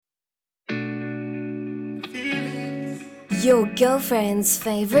Your girlfriend's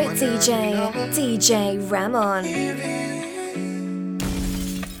favorite DJ, DJ Ramon.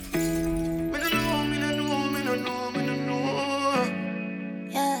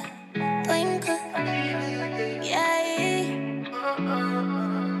 Yeah, twinkle. Yeah.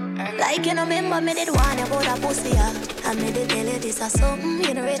 Like you know, remember me did one about a pussy, yeah. I made it tell you this is something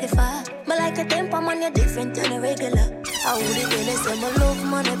you not ready for. But like a temper man, you're different than a regular. I would it tell you say my love,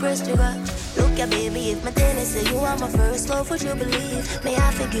 man, I press trigger. Look ya baby, if my tell you say you are my first love, would you believe? May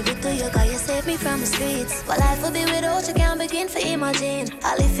I forgive it to you, cause you saved me from the streets. But life will be without you, can't begin to imagine.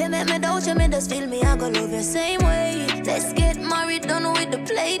 All if you make me doubt you, me just feel me, I go love you same way. Let's get married, done with the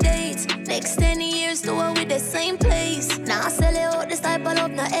play dates. Next 10 years, do it with the same place. Now I sell you out this type of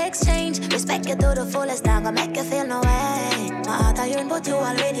love, no exchange. Respect you to the fullest, not gonna make you feel no way. My heart I yearn, but you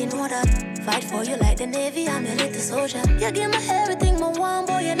already know that. Fight for you like the Navy, I'm your little soldier. You give me everything, my one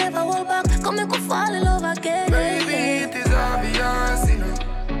boy, you never hold back. Come and go fall in love again. Baby, it is obvious, you know.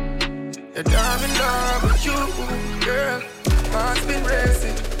 That I'm in love with you, girl. Heart's been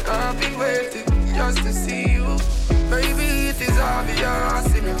racing, I've been waiting just to see you. Baby, it is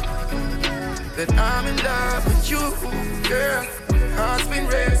obvious, you know. That I'm in love with you, girl. Heart's been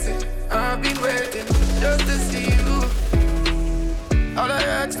racing, I've been waiting just to see you. All I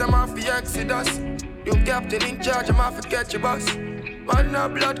ask them off the exodus. You captain in charge, I'm off to get your boss. Man, no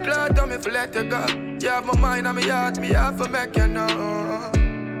blood clot, tell me if I let you go. You have my mind and my heart, me have to make you know.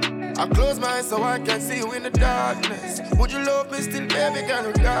 I close my eyes so I can see you in the darkness. Would you love me still, baby, girl,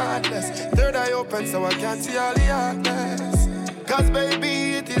 regardless? Third eye open so I can see all the darkness. Cause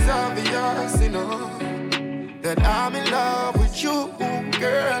baby, it is obvious, you know, that I'm in love with you,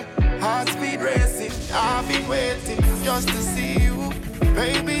 girl. Heart speed racing, I've been waiting just to see you.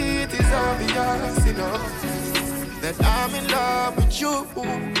 Baby, it is obvious, you know, that I'm in love with you,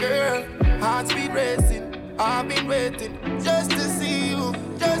 girl. Heart speed racing, I've been waiting just to see you,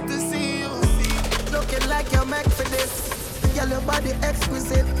 just to see you. Looking like you're made for this. Girl, your body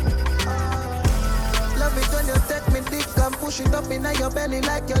exquisite. Love it when you take me dick and push it up in your belly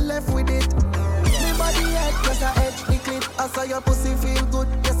like you're left with it. Me body head, yes I edge the clit. I saw your pussy feel good,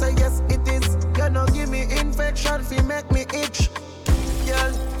 yes I yes it is. You know give me infection, feel make me itch.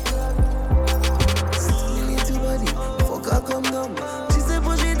 Girl, still into body, fuck her come down. She said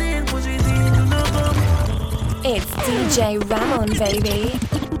push it in, do not come. It's DJ Ramon, baby.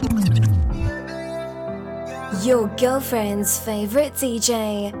 Your girlfriend's favorite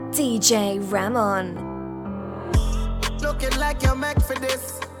DJ, DJ Ramon. Looking like you're made for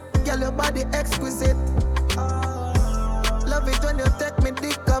this. Girl, your body exquisite. Love it when you take me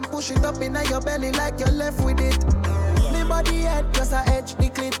dick and push it up in your belly like you're left with it. Me body head, just I edge the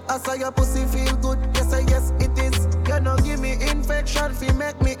clit. I saw your pussy feel good, yes I yes it is. You know give me infection, feel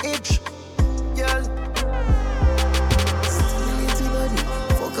make me itch. Girl, still into body,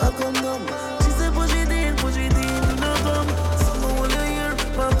 fuck her come down. She said push it in, do not come. Someone wanna hear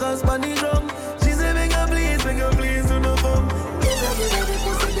my cause bunny drum. She said make her please, do not come. Yes I give you the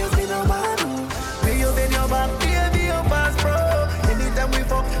pussy, there's been no man. May you bend your back, baby, your pass pro. Anytime we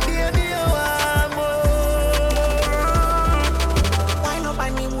fuck, baby, you want more. Wine up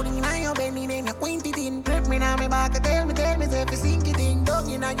on me, wooding in your belly, then you quint it in. Grip me now, me back, tell me, say if you sink it in. Dog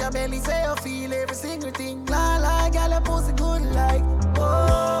in your belly, say you feel every single thing. La la, girl, your pussy good like,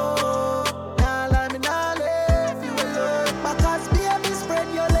 oh. Nah, let me not leave you alone. Because baby, spread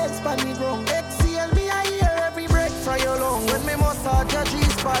your legs on the ground. Exhale me, I hear every breath from your lung. When me massage your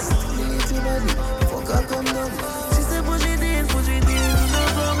G-spot, little body, fuck her come down. She said push it in, do not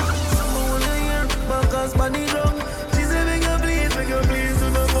come. Someone wanna hear my cause bunny drum. She said make you please, do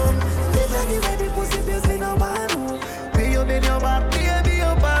not come. If I give her the pussy, there's been no man. Pay you bend your back, baby,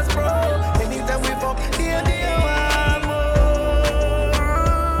 your pass pro. Anytime we fuck, baby, you want more.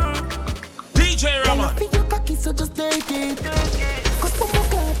 DJ Ramon. I feel your cocky, so just take it. Cause for my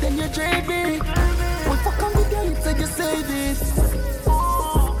God, then you trade it. We fuck on the girl, it's like you save it.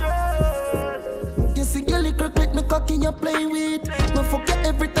 You see, girl, you crack like me cocky you play with. Me fuck you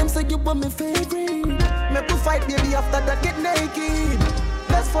every time, say you want me favorite. Make we fight, baby, after that get naked.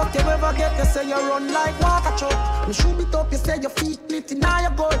 Let's fuck you ever get, you say you run like water truck. Me shoot it up, you say your feet lit in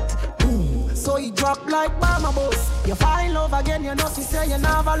your gut. So you drop like mama boss. You fall in love again, you know, she say you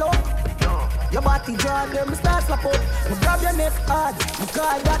never look. Your body draw them start slap up. You grab your neck hard, you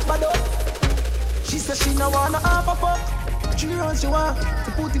call that bad up. She said she no wanna have a fuck. She runs, she want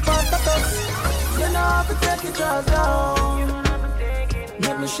to put it past the touch. You know how to take your jaws down.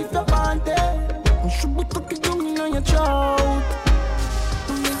 Let me shift up on there. You should be cooking down on your throat.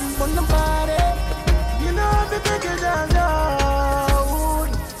 On the body, you know how to take your jaws down.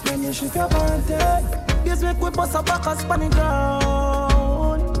 When you shift up on there. days make we bust a back and span it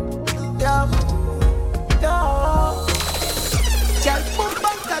ground. Yeah. Girl, boom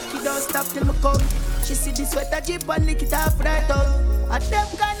bang cocky, don't stop till me come. She see the sweater jeep and lick it off right up. And them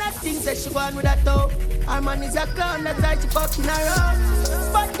kind of things that she want with that toe. Her man is a clown, that's why she fucking around.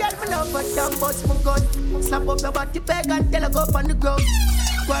 But girl, me love her, damn bust my gun. Slap up your body peg and tell her go up on the ground.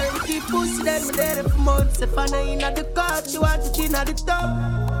 Quarantine pussy, then me there for months. If I ain't at the car, she want it in at the top.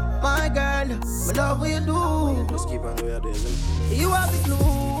 My girl, me love what you do. Just keep on doing this. You have it glue.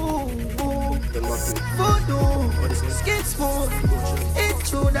 Voodoo, skin smooth. It's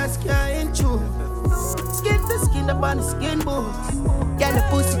true, that's ain't true. Skin to skin up on the skin boots. Girl, the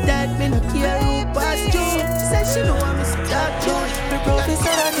pussy tight, me no care who pass through. Say she know I'm Mr. Joe. The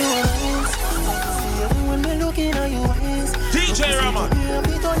professor of the wines. See when me looking at your eyes. DJ Ramon.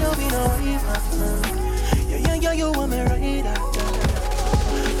 Yeah, you want me right after.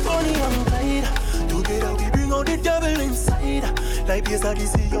 Funny and Clyde. Together we bring out the devil inside. Like yes, I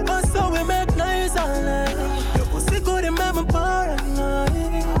see you, but so we make nice all night. Your pussy good and make me paranoid.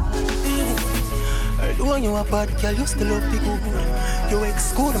 I do want you a bad girl, you still love the good. Your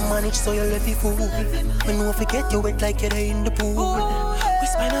ex good and manage, so you left the fool. When you forget, you wet like you're in the pool. We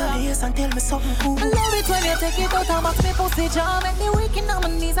spend our years and tell me something cool. I love it when you take it out and box me pussy jaw. Make me weak in on my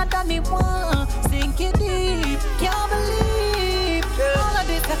knees and tell me one. Sink it deep, can't believe all of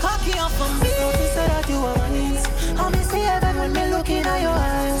this, the cocky up from me. She said that you are mine. I miss the heaven when me looking at your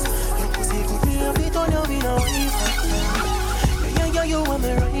eyes. Your pussy could be a bit on your vino. Yeah, you want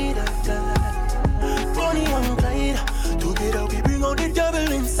me right after. Bonnie and Clyde. Together we bring out the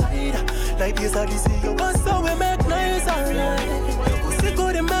devil inside. Like yes, I see you, but so we make nice alright. Your pussy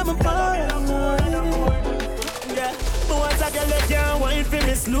could and make me paranoid. Yeah, but once I get let you wine for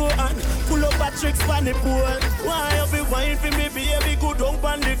me slow and pull up a tricks on the pole. Why you be wine for me, baby, go down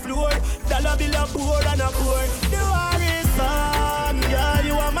on the floor. Dollar bill a pour and a pour. The war is on, girl,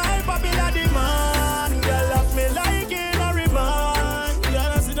 you are my popular demand. Girl, lock me like in a remand.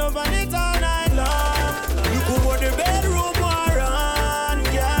 Girl, I sit up on it all night long. You could go the bedroom war on.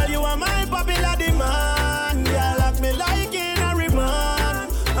 Girl, you are my popular demand. Girl, lock me like in a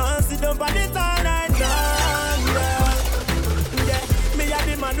remand. I sit up on it all night long. Yeah, me a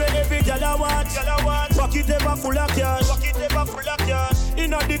the man where every girl I want. Pocket ever full of cash.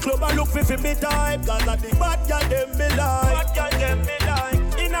 Inna the club I look for me type. Cause I the bad girl them me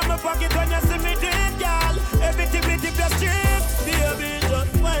like. Inna my pocket when you see me drink, girl. Everything me tip your strip. Baby,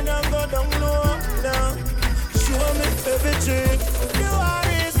 just wine and go down low now. Show me everything. You are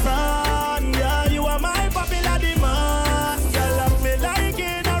his son, girl. You are my popular demand. Girl, love me like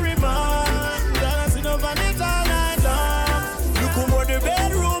in a remand. Girl, I sit up on it all night long. You come out the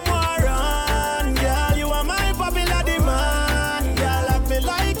bedroom or run. Girl, you are my popular demand. Girl, love me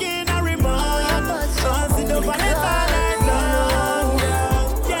like in a remand. I sit up on it all night long.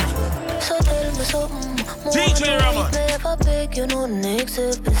 Yeah. So tell me something more. DJ Ramon. Never beg, you know, next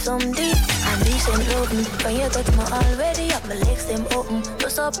up is some deep. And decent loving. When you touch me already, up my legs them open.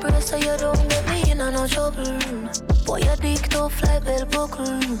 Just a press so you don't get me in no trouble. Boy, your dick tough like bell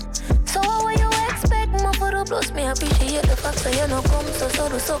buckle. So what you expect me for the plus? Me appreciate the fact that you no come. So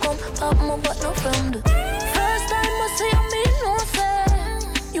do so come. Pop me but no from the first time I see me no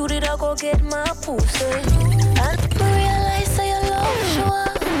say. You did I go get my pussy. And realize that you love sure.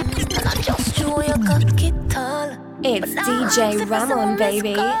 And I just show you cocky tall. It's DJ Ramon,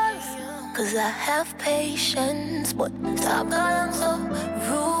 baby. Cause I have patience, but stop calling so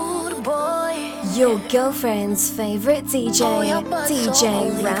rude, boy. Your girlfriend's favorite DJ, DJ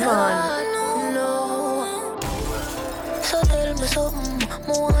Ramon. No. So tell me something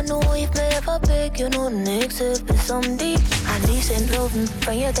more. I know if me ever beg, you know next up is some deep and decent loving.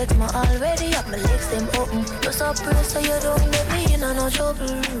 When you text me already, up my legs them open. Just a press so you don't get me in no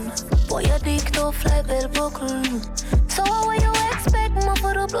trouble. Boy, your dick tough like bell buckle. So what you expect me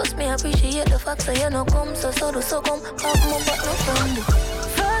for the plus? Me appreciate the fact that you no come. So do so come. Pop me but no from the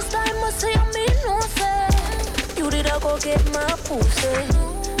first time I see me no say. You did I go get my pussy.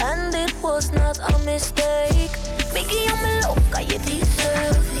 And it was not a mistake. Making you me love, cause you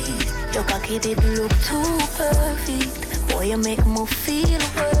deserve it. Your cocky did look too perfect. Boy, you make me feel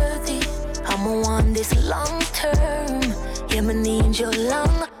worthy. I'ma want this long term. Yeah, me need your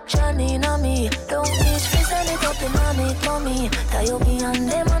long journey on me. Don't need stress and it up in me, tummy. Tie up me and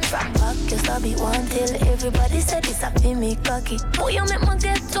them and from back. Just a bit one till everybody said it's a me cocky. Boy, you make me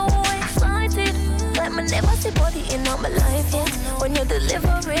get so excited. Like me never see body in my life yet. When you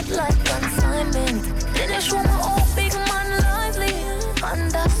deliver it like consignment, then you show me all big man lively.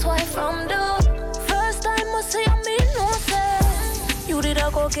 And that's why from the first time I see me no say. You did I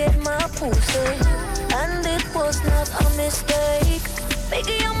go get my pussy. and it was not a mistake.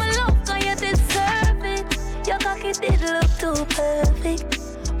 Baby, I'm in love, cause you deserve it. Your cocky did look too perfect.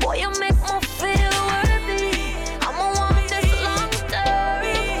 Boy, you make me feel worthy. I'ma want this long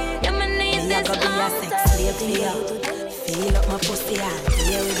story. Yeah, me need this long story. Feel up my pussy and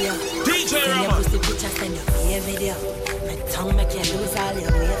play with you. DJ Send your Rama. pussy picture, send your play video. My tongue make you lose all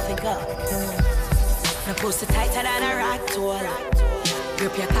your way to go. My pussy tighter than a rock tool.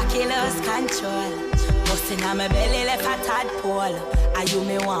 Grip your cocky, lose control. Bustin' on my belly left a tadpole. Are you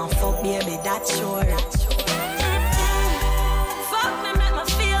me want fuck, baby, that's sure. Fuck me, make me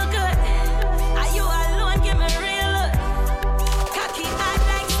feel good. Are you alone, give me real look. Cocky hot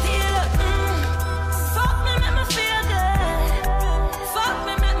like steel. Fuck me, make me feel good. Fuck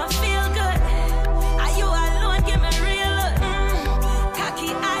me, make me feel good. Are you alone, give me real look. Cocky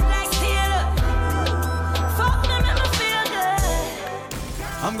hot like steel. Fuck me, make me feel good.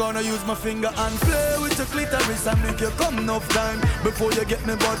 I'm gonna use my finger and play with your clitoris and make you come enough time before you get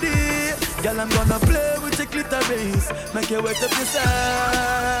me body. Girl, I'm gonna play with your clitoris, make you wet up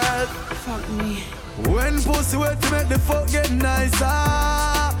yourself. Fuck me. When pussy wet to make the fuck get nicer.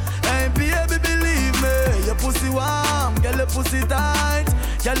 Hey baby, believe me, your pussy warm, girl, your pussy tight.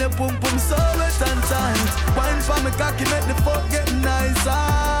 Girl, your pum pum so wet and tight. Wine for me cocky, make the fuck get nicer.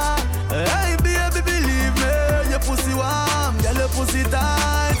 Hey baby, believe me, your pussy warm, girl, your pussy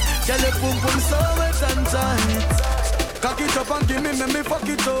tight. Girl, your pum pum so wet and tight. Cock it up and give me, make me fuck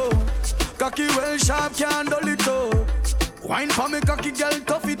it up. Cocky well sharp, can't dull it up. Wine for me cocky, girl,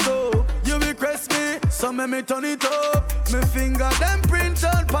 tough it up. You request me, so make me turn it up. Me finger them print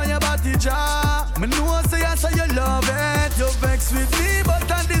out on your body jaw. Me know say I say you love it. You vex with me,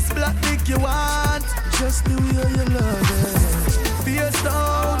 but on this black dick you want. Just the way you love it. Face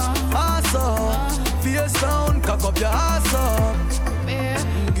down, ass up. Face down, cock up your ass up.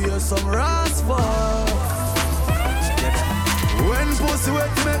 Give you some rasp fuck. When pussy wet,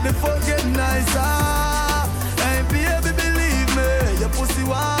 make the fuck get nicer. Hey baby, believe me, your pussy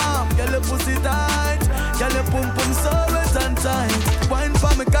warm, girl, your pussy tight. Girl, your pum pum so wet and tight. Wine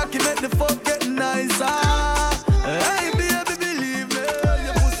for me cocky, make the fuck get nicer. Hey baby, believe me,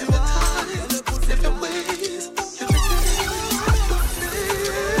 your pussy warm, girl, your pussy tight.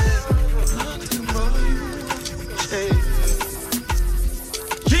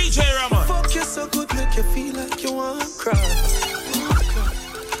 DJ Rama. Fuck you so good, make you feel like you want to cry.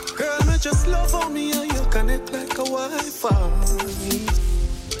 Girl, me just love on me and you connect like a Wi-Fi.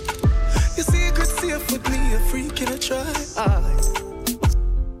 Your secret safe with me, a freak in a try.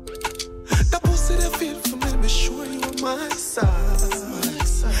 That pussy that feel for me sure you on my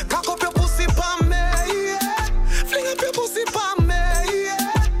side. Cock up your pussy pa me, yeah. Fling up your pussy pa me,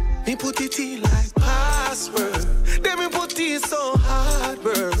 yeah. Me put it in like password. Then me put it so hard,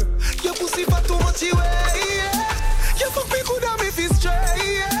 bro. Your pussy for too much away, yeah. You fuck me good and me feel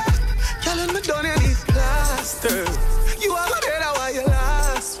straight, yeah. Girl, let me done any plaster. You are good at why you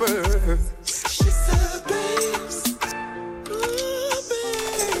last for. She said, babes, oh,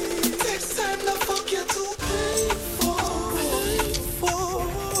 babe, next time the fuck you too painful.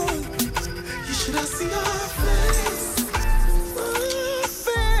 You should have seen her face. Her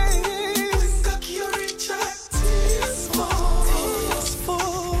face. Cocky or tears fall.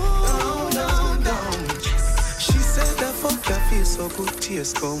 Down, down. She said that fuck you feel so good,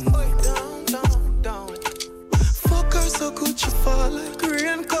 tears come. Down. Fuck her so good, she fall like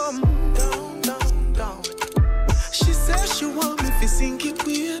rain come. Down. She said she want me to sink it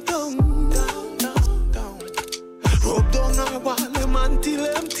way down. Rub down her wall, until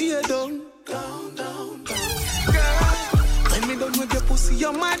them tear down. Down. Girl, when me done with your pussy,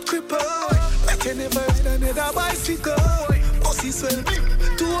 you might cripple. Like you never ride another bicycle. Pussy swell big,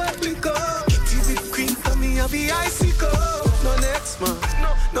 too hot liquor. Kitty with cream for me, I be icicle. No next man,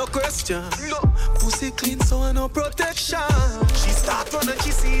 no question. Pussy clean, so I no protection. She start on and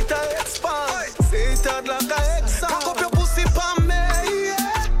she see it expand. Say it out like a ex. Cock up your pussy pa me,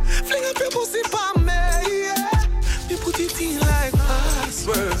 yeah. Fling up your pussy pa me, yeah. Me put it in like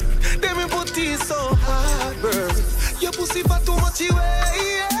password. Then me put it so hard, bro. Your pussy for too much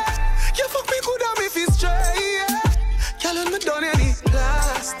away, yeah. You fuck me good and me feel straight, yeah. Girl, when me done any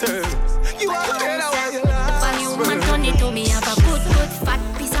plaster. You are better while you last. When you man turn it to me, have a good fat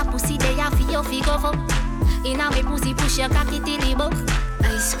piece of pussy there for your figure for. Inna me pussy push your cocky till it buck.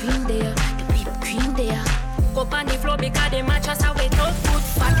 Ice cream there, the whipped cream there. Go on the floor because the mattress are wet up. Good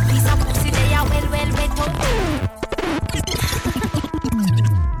fat piece of pussy there, well wet up.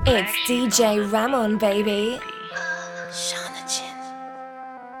 It's DJ Ramon, baby. Shauna Chin.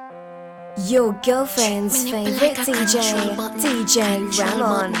 Your girlfriend's favorite DJ, DJ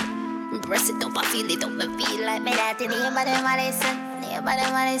Ramon. rest it up, I feel it up, I feel like me that in here, but them a listen.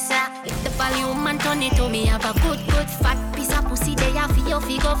 If the volume man turn it to me, have a good fat piece of pussy there, I feel your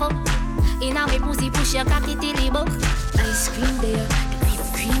figure up. Inna me pussy push your cocky till it buck. Ice cream there, the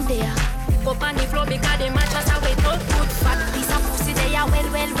whipped cream there. Up on the floor because the mattress are wet up. Good fat piece of pussy there, well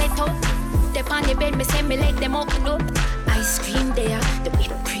wet up. Step on the bed, me say me leg them open up. Ice cream there, the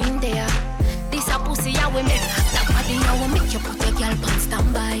whipped cream there. This a pussy I will make. That body I will make you put your girl on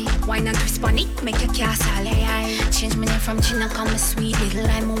standby. Wine and twist on it, make your castle eye. Change my name from Gina, call me sweet little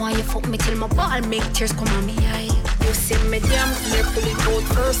lime. Why you fuck me till my ball make tears come on me eye. You see me damn clear, pull it out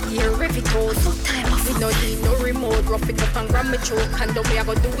first gear, rev it out. Fuck time off, we no need no remote. Rough it up and grab me choke, and the way I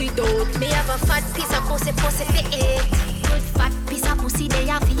go do it out. Me have a fat piece of pussy for it. Good fat piece of pussy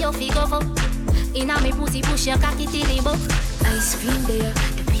there, for your figure up. Inna me pussy push your cocky till it buck. Ice cream there,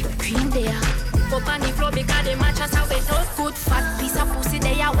 the whipped cream there. Up on the floor because the mattress are wet up. Good fat piece of pussy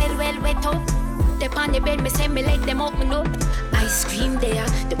there, well wet up. Step on the bed, me say me leg them open up. Ice cream there,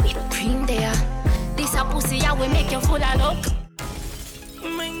 the whipped cream there. This a pussy, I will make you full of luck.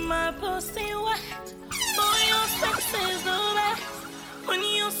 Make my pussy wet. Boy, your sex is the best. When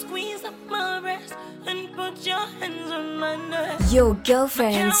you squeeze up my breast and put your hands on my neck. Your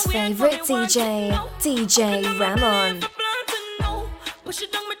girlfriend's favorite DJ, DJ Ramon. Push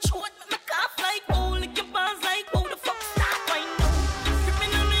it down my throat, make me cough like oh, lick your bars like oh, the fuck stop right now.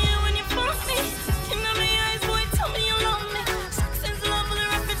 Gripping on me when you fuck me, looking at my eyes, boy, tell me you love me. Since love will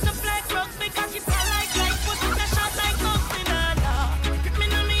wrap it up like rugby, cock it all like push it a shot like nothing, nah.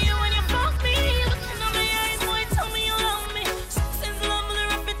 Gripping on me when you fuck me, looking at my eyes, boy, tell me you love me. Since love will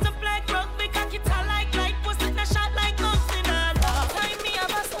wrap it up like rugby, cock it all like push it a shot like nothing, nah. Time me a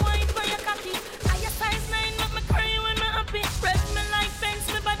bust wine for your cocky, I your size 9, make me cry when me happy. Breath me like fence,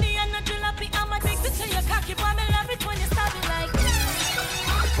 me body and not jalopy. I'm addicted to your cocky, boy, me love it when you stab it like.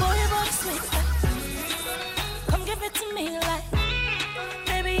 Boy, your body sweet, come give it to me like.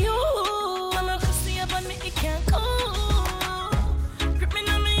 Baby, you, I'm a pussy up on me, it can't go. Gripping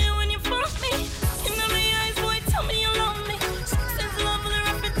on me when you fuck me, looking at my eyes, boy, tell me you love me. Since love will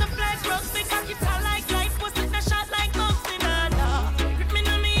wrap it up like rugby, cocky tall like life, was it a shot like nothing, nah. Gripping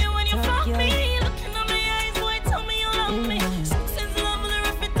on me when you fuck me, looking at my eyes, boy, tell me you love me. Since love will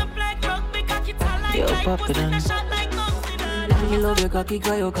wrap it up like rugby, cocky tall like life, was it a shot like nothing, nah. Me love your cocky,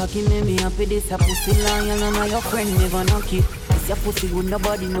 cause your cocky make me happy. This a pussy lion and your friend never knock it. This your pussy good,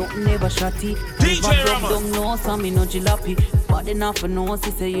 nobody no, never shotty. DJ Ramon. Don't know, so me no jalopy. But enough for no,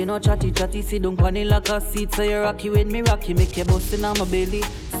 she say you know chatty. Sit down pan it like a seat, so you rocky with me rocky. Make you bust in on my belly,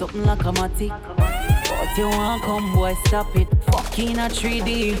 something like a matty. But you want come, boy, stop it. Fucking a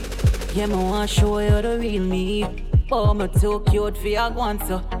 3D. Yeah, me want show you the real me. Oh, me too cute for your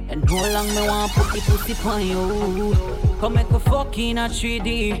guanso. And how long me want put the pussy on you? Come make a fucking a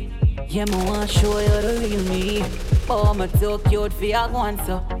 3D. Yeah, me want show you the real me. Oh, me too cute for your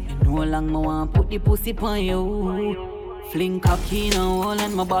guanso. And how long me want put the pussy on you? Fling cocky in a hole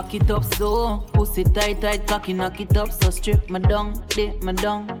and my back it up so. Pussy tight, cocky knock it up so. Strip me down, dip me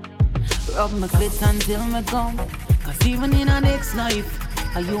down. Rub my clit until me come. Cause even in a next life,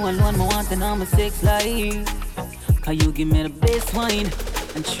 are you alone me want to know my sex life? Cause you give me the best wine.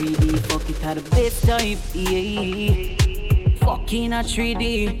 And 3D, fuck it at the best type, yeah. Fucking a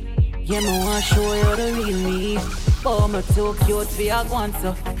 3D. Yeah, me want show you the real me. Oh, me too cute for your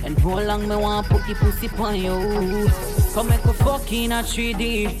guanso. And how long me want put the pussy on you? Come make a fucking a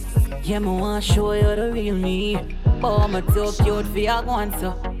 3D. Yeah, me want show you the real me. Oh, me too cute for your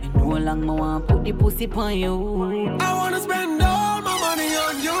guanso. And how long me want put the pussy on you? I wanna spend all my money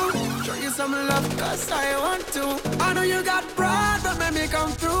on you. Show you some love cause I want to. I know you got pride but make me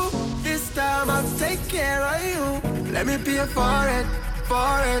come through. This time I'll take care of you. Let me pay for it,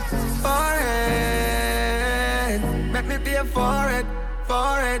 for it, for it. Make me pay for it,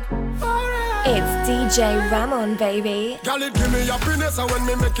 for it, for it. It's DJ Ramon, baby. Girl, it give me happiness, and when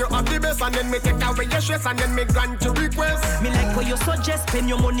me make you at the best, and then me take away your stress, and then me grant your request. Me like what you suggest, spend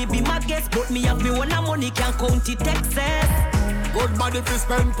your money, be my guest. But me have me one money, can't count it excess. Good body fi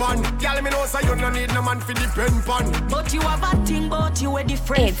spend pon. Girl, me know say you no need no man fi depend pon. But you have a thing, but you are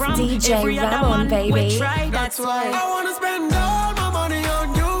different It's from DJ every other Ramon, man. baby. We try, that's why. I wanna spend all my money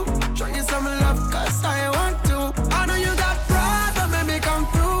on you. Show you some love cause I want to. I know you got pride but make me come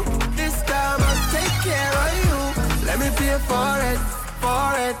through. This time I'll take care of you. Let me pay for it,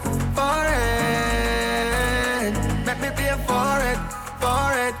 for it, for it. Make me pay for it,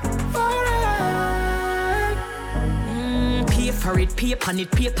 for it, for it. Pay for it. Paper on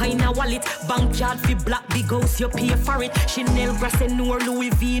it, paper in a wallet. Backyard fi black big house, you pay for it. Chanel grass and no Louis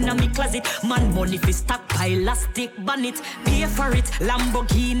V in a me closet. Man money fi stockpile, elastic bonnet. Pay for it,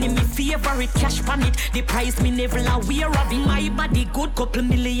 Lamborghini me favorite. Cash pan it, the price me never aware of. In my body good, couple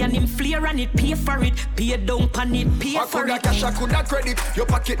million in flare on it. Pay for it, pay down pan it, pay I for coulda it. cash, I coulda credit. Your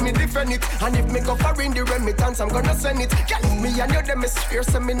pocket me defend it. And if me go foreign the remittance, I'm gonna send it. Girl, me and you them is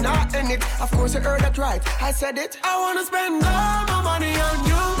fierce, and me not in it. Of course you heard that right, I said it. I wanna spend all my money on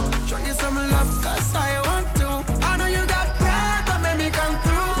you. Show you some love, cause I want to. I know you got pride, but make me come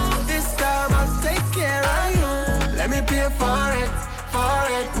through. This time I'll take care of you. Let me pay for it, for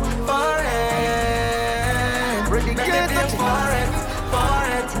it, for it. Ready, Let me pay for it, for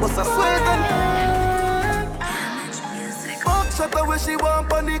it. What's a sweat and shut up when she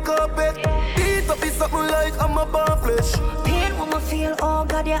want on the carpet. Beat up is something like I'm a bar flesh. Pain when I feel, oh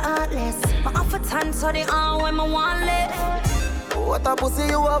God, you're heartless. My offer time so the arm when I want it. What a pussy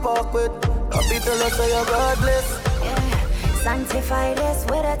you a walk with. A bit tell us say you're godless. Yeah, sanctify this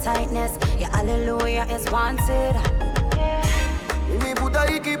with a tightness. Your hallelujah is wanted. Me put a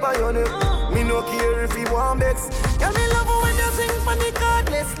hickey by your neck. Me no care if you want vex. Yeah, me love you when you sing for the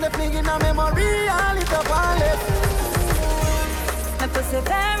godless. Left me in a memory, all it up and left. My pussy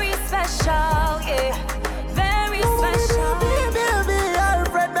very special, yeah. Very special. Baby,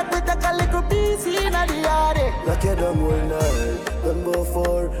 Alfred back with a little piece in the yard. like you done all night, done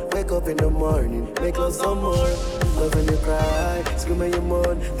before. Wake up in the morning, make love some more. Love when you cry, scream when you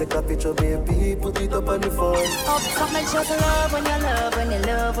moan. Take a picture, baby, put it up on the phone. Up top, me just love when you love, when you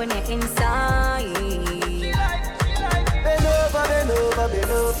love, when you're inside. Bend over,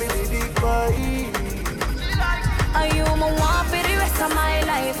 be the big boy. Are you my one for the rest of my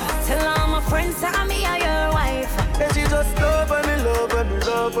life? Tell all my friends that I'm me or your wife. And she just love when me love when me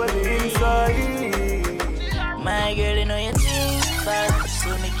love when me inside. My girl, you know your thing, but so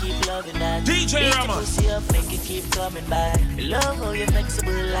me keep loving that. DJ Rama. Pussy up, make it keep coming back. Me love how you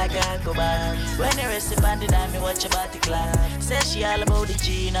flexible like a go-back. When you rest upon the dime, me watch your body clap. Say she all about the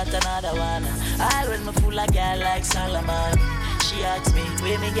G, not another one. All when me fool a girl like Solomon. She asks me,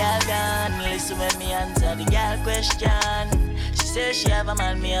 where me girl gone? Listen when me answer the girl question. She says she have a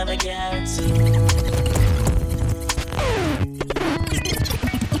man, me have a girl too.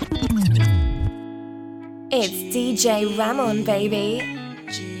 It's DJ Ramon, baby.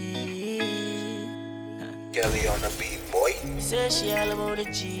 Kelly on the beat, boy. Say she all about the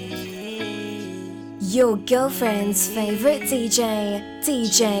G. Your girlfriend's favorite DJ,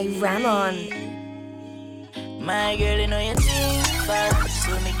 DJ Ramon. My girl, you know your thing, but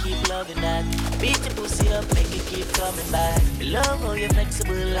so me keep loving that. Beat the pussy up, make it keep coming back. Me love how you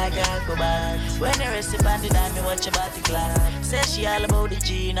flexible like a go-back. When you rest upon the dime, me watch your body clap. Say she all about the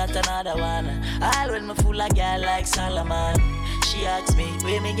G, not another one. All when me fool a girl like Solomon. She asks me,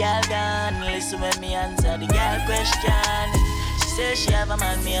 where me girl gone? Listen when me answer the girl question. She says she have a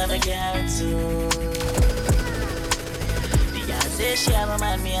man, me have a girl too. The girl says she have a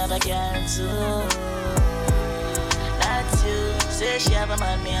man, me have a girl too. You. Say she have a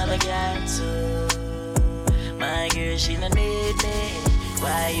man, me have a girl too. My girl, she no need me.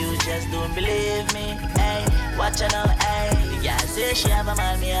 Why you just don't believe me? Hey, watch her now, hey. Yeah, say she have a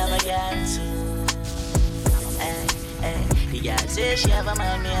man, me have a girl too. Hey, hey. Yeah, say she have a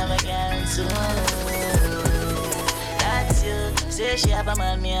man, me have a girl too. That's you. Say she have a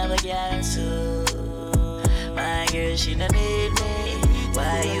man, me have a girl too. My girl, she no need me.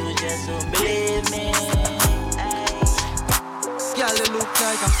 Why you just don't believe me? Girl, you look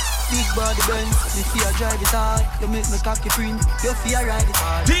like a big body Benz. Me fear drive it hard. You make me cocky print. You fear ride it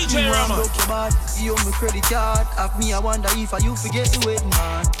hard. DJ Rama. Broke your bad. Give me credit card. Have me, I wonder if you forget the wedding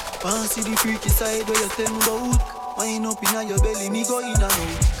man. Fancy the freaky side where you tell me about. Wind up in your belly, me go in and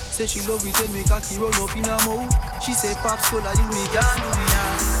out. Say she love it, tell me cocky run up in her mouth. She say pops full of you, me can't do me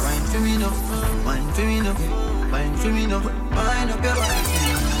now. Wine for me now, wine for me now, wine for me now. Wine up your body,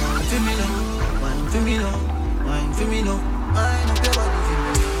 wine for me now, wine for me now, wine for me now. Wine up your body for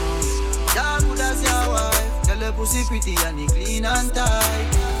me. Yeah, good as your wife. Tell her pussy pretty and it clean and tight.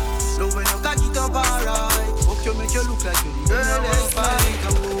 Love when you cock it up alright. Fuck you, make you look like you the girl that's like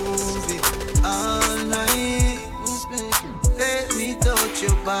a movie. All night, let me touch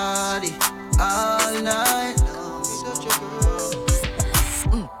your body. All night, let me touch your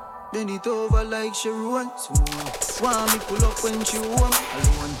girl. Bend it over like Sharon. Want me pull up when she warm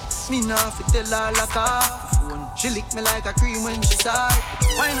alone. Me nah fi tell her like a phone. She lick me like a cream when she sigh.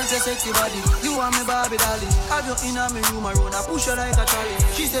 Why not your sexy body? You want me Barbie dolly. Have you in my room around. I push her like a trolley.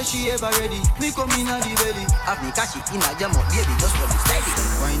 She said she ever ready. Me come in the belly. Have me catch it in a jam up, baby. Just for the steady.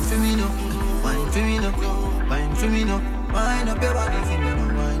 Wine for me now. Wine for me now. Wine for me now. Wine up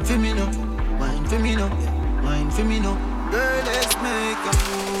for me now. Girl, let's make a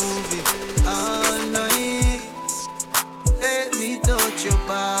movie all night. Let me touch your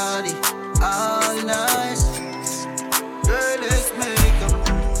body all night. Girl, let's make a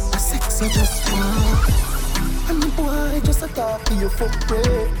movie. A sexy just want. And the boy just a talk to you for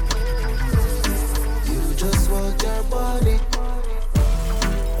free. You just want your body.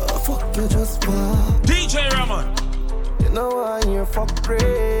 Oh, fuck you just want. DJ Ramon. You know why you're for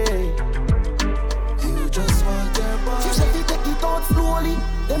free. You just want your body. She said you take it out slowly,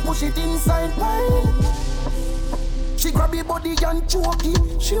 then push it inside mine. She grab your body and choke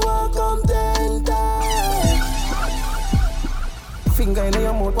it. She want come tender. Finger in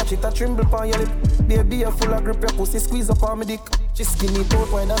your mouth, watch it a tremble on your lip. Baby, you full of grip, your pussy squeeze up on me dick. She skin it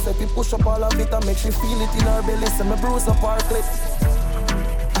out wide and say we push up all of it and make she feel it in her belly. So me bruise up her clip.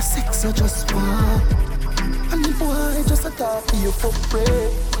 A sex you just want. And the boy just a talk to you for free.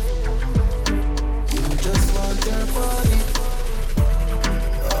 You just want your body.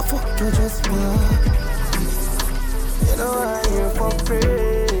 Oh, fuck you just want. You know why you for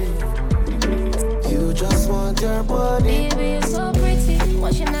free. You just want your body. Baby, you're so pretty.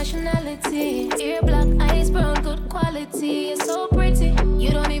 What's your nationality? Ear black, eyes brown, good quality. You're so pretty.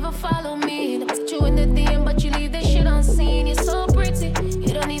 You don't even follow me. They put you in the DM, but you leave this shit unseen. You're so pretty.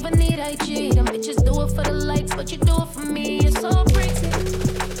 You don't even need IG. Them bitches do it for the likes, but you do it for me. You're so pretty.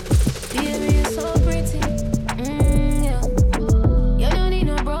 Baby, you're so pretty. Yeah. You don't need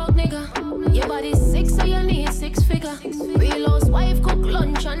no broke nigga. Your body's sick, so you need 6 figure. Real housewife cook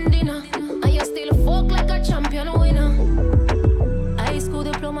lunch and dinner. And you still fuck like a champion winner. High school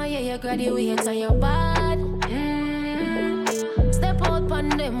diploma, yeah, you graduate and you're bad. Step out on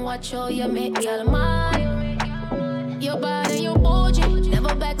them, watch how you make y'all mad. You're bad and you're bougie.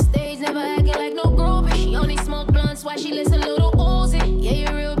 Never backstage, never acting like no groupie. She only smoke blunts while she listen little Uzi. Yeah,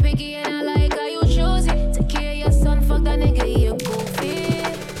 you're real picky and I like how you choose it. Take care of your son, fuck that nigga, you're goofy.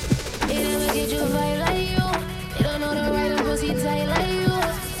 They never get you vibe like you. They don't know the right and pussy tight like you.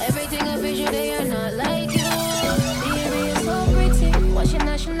 Everything I picture, they are not like you. Baby, you're so pretty. What's your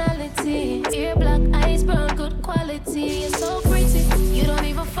nationality? Ear black, eyes brown, good quality. You're so pretty. You don't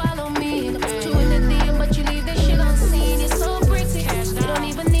even follow me. I put you in the DM, but you leave this shit unseen. You're so pretty. You don't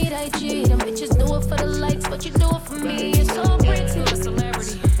even need IG. Them bitches do it for the likes, but you do it for me. You're so pretty. You're a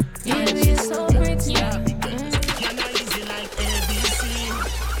celebrity. Baby, you're so pretty. You're not easy like ABC.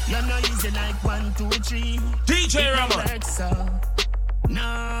 You're not easy like 1, 2, 3. DJ Ramon.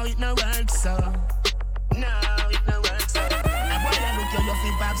 No, it no works so. No, it no works so. Now boy, I look your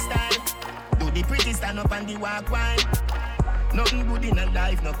fit pop style. Do the pretty stand up and the walk wide. Nothing good in a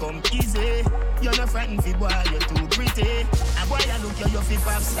life, no come easy. You're not frightened for boy, you're too pretty. Now boy, I look your fit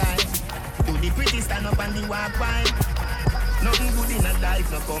pop style. Do the pretty stand up and the walk wide. Nothing good in a life,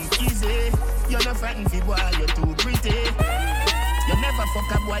 no come easy. You're not frightened for boy, you're too pretty. You never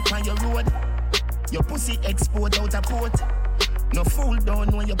fuck a boy on your road. Your pussy export out a port. No fool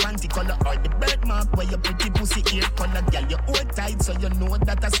don't know your panty color or the birthmark where your pretty pussy ear color. Girl, you hold tight so you know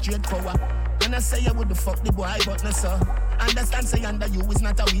that a straight power. And I say I would fuck the boy, but no so. Understand say under you is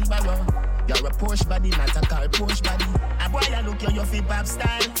not a wheelbarrow. You're a Porsche body, not a car Porsche body. A boy I look your fit pop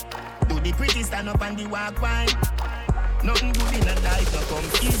style. Do the pretty stand up and the walk wide. Nothing good in a life, no come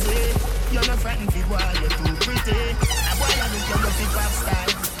easy. You're not frightened for boy, you're too pretty. A boy I look your fit pop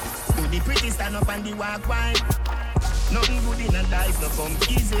style. Do the pretty stand up and the walk wide. Nothing good in a life, no come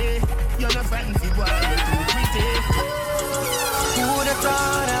easy. You're not frightened for boy, you're too pretty. Who would have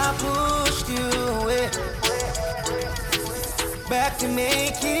thought I pushed you away? Back to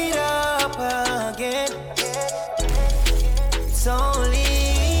make it up again. It's only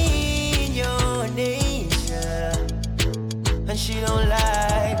in your nature. And she don't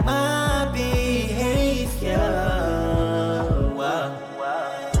like my behavior. Wow.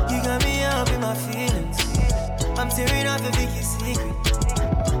 You got me up in my feelings. I'm tearing off your biggest secret.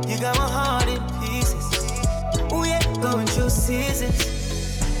 You got my heart in pieces. Oh yeah, going through seasons.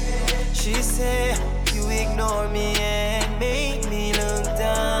 She said you ignore me and make me look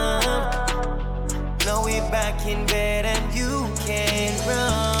dumb. Now we back in bed and you can't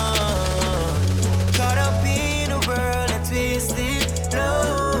run. Caught up in a world of twisted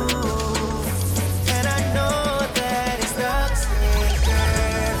love. And I know that it's toxic,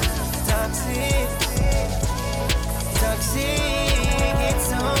 girl. Toxic. Toxic, it's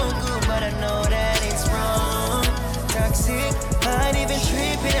so good, but I know that it's wrong. Toxic, I ain't even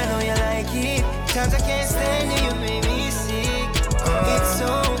tripping, I know you like it. Times I can't stand it, you make me sick. It's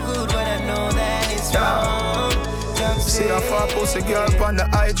so good, but I know that it's wrong. Toxic. on the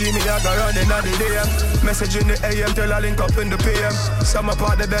IG, me I go running at the DM. Message in the AM, tell her link up in the PM. Some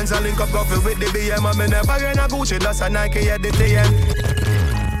apart the Benz, I link up coffee with the BM. I me never in a Gucci, that's a Nike at the TM.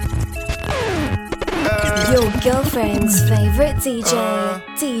 Your girlfriend's favorite DJ,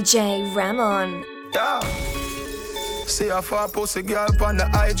 DJ Ramon. Yeah. See a far pussy girl on the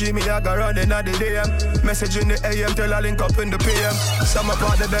IG, me I go running at the DM. Message in the AM, tell her link up in the PM. Some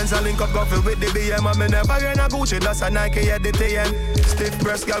apart the Benz, I link up coffee with the BM. I me never in a Gucci, that's a Nike at the TN. Stiff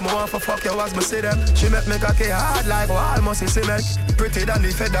breast girl, me want for fuck you as me see them. She make me cocky hard like almost a cement. Pretty than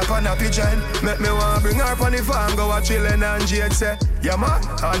the feather on a pigeon. Make me want bring her on the farm, go a chillin' and Jade say, yeah man,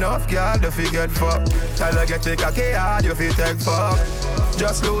 enough girl, the fi get fuck. Tell her get the cocky hard, you fi take fuck.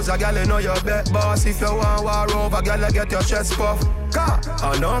 Just lose a girl, you know your bet boss. If you want war over, girl, you get your chest puff. Car,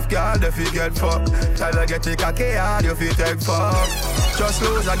 enough girl, the fi get fuck. Tell her get the cocky hard, you fi take fuck. Just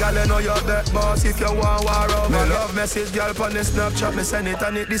lose a girl, you know your bet boss. If you want war over, me love message girl on the Snapchat. Me send it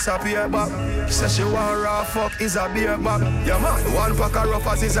and it disappear back. Say she want raw fuck, is a beer back. Yeah man, one pack of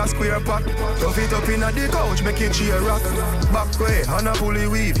rough is a square pack. Tough it up in a the couch, make it cheer rock. Back way, on a pulley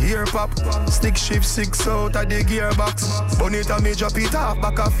weave, here pop. Stick shift 6 out of the gearbox. Bonita me drop it off,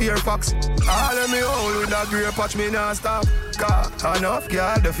 back a fear fox. All of me hold with a grey patch, me not stop. Car, enough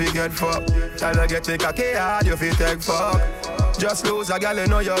girl, the fi get fuck. Tell her get the cocky hard, you fi take fuck. Just lose a girl, you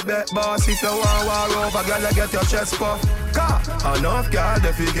know your bet boss. If you want war over, girl, you get your chest puff. Car, enough girl,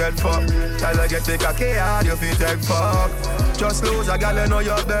 the fi get fuck. Tell her get the cocky hard, you fi take fuck. Just lose a girl, you know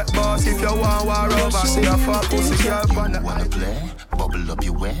your bet boss. If you want war over, see a fuck pussy girl. Wanna play? Bubble up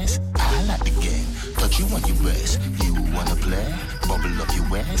your waist. I like the game. Touch you on your breast. You wanna play? Bubble up your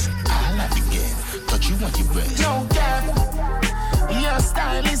waist. I like the game. Touch you on your breast. No cap. Your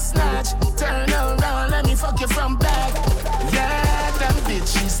style is snatch. Turn around, let me fuck you from back. Yeah, them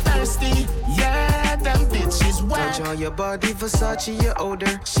bitches thirsty. Yeah, them bitches whack. Touch on your body, Versace, you're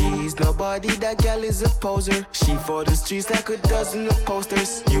older. She's nobody, that gal is a poser. She for the streets like a dozen of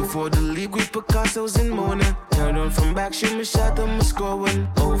posters. You for the league with Picasso's and Mona. Turn on from back, shoot me shot, I'ma score one.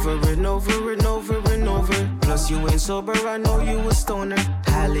 Over and over and over and over. Plus you ain't sober, I know you a stoner.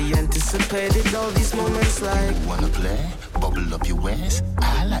 Highly anticipated all these moments like. Wanna play? Bubble up your waist.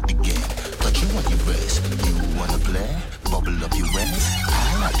 I like the game. Touch you on your breast. You wanna play? Bubble up your waist.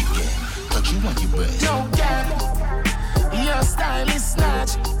 I like the game. Touch you on your breast. No cap. Your style is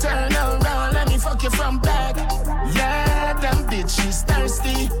snatch. Turn around, let me fuck you from back. Yeah, them bitches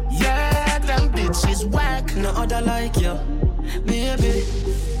thirsty. Yeah, them bitches whack. No other like you, baby.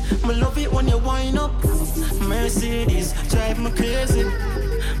 Me love it when you wind up. Mercedes drive me crazy,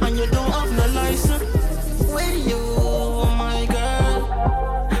 and you don't have no license. With you, oh my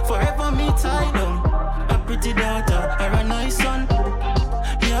girl, forever me tied down. A pretty daughter or a nice son.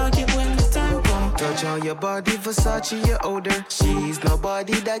 Yeah, get when the time come. Touch on your body, Versace, you're older. She's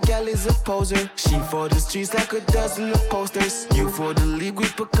nobody, that gal is a poser. She for the streets like a dozen of posters. You for the league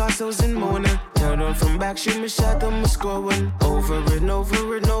with Picasso's and Mona. Turn on from back, shoot me shot, I'ma score one. Over and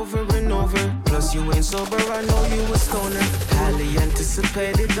over and over and over. Plus you ain't sober, I know you a stoner. Highly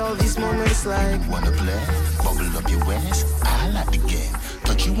anticipated all these moments like. Wanna play? Bubble up your waist. I like the game.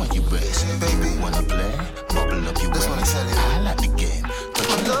 Touch you on your breast. Baby, wanna play? Bubble up your waist. I like the game.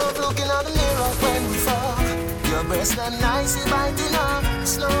 I love looking at the mirror when we fall. Your breast are nice, you biting up.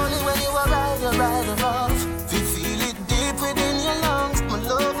 Slowly when you arrive, you ride above. You feel it deep within your lungs. My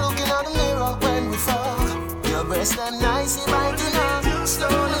love looking at the mirror when we fall. Your breast are nice, you biting up.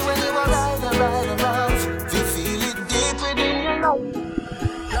 Slowly when you arrive, you ride above. You feel it deep within your lungs.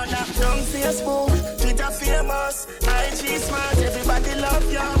 You're not from Facebook, Twitter famous, IG smart, everybody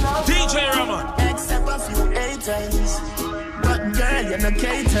love you. DJ Ramon. Except a few haters. But girl, you're not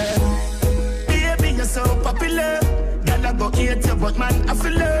cater. Baby, you're so popular. Girl, I go hate you, but man, I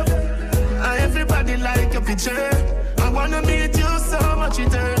feel love. Everybody like your picture. I wanna meet you so much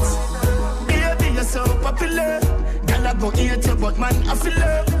it hurts. Baby, you're so popular. Girl, I go hate you, but man, I feel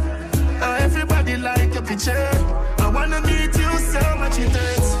love. Everybody like your picture. I wanna meet you so much it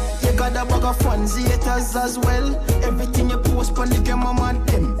hurts. You got a bag of fans, haters as well. Everything you post on the game, I'm on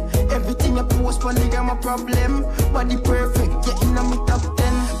them. Everything you post on the game, a problem. Body perfect, yeah, in a me top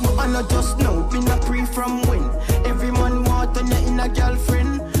 10. But I not just know, been a pre from when. Every man want on you in a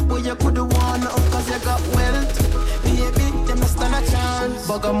girlfriend. But you coulda won up cause you got wealth. Baby, them not stand a chance.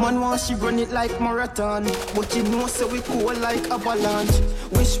 Bugger man want she run it like marathon. But you know so we cool like avalanche.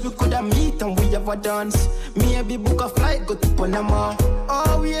 Wish we coulda meet and we have a dance. Maybe book a flight, go to Panama.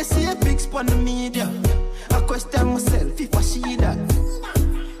 Oh, we see a big spot on the media. I question myself if I see that.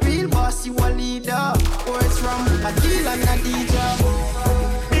 Real boss, you a leader. Words from Adil and Adija.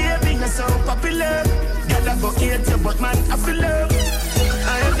 Baby, you're so popular. Girl, I go hate you, but man, I feel love.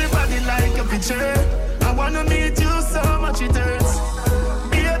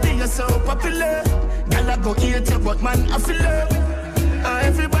 Man, I feel love.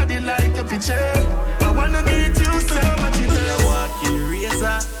 Everybody like a picture. I wanna meet you so much. You walking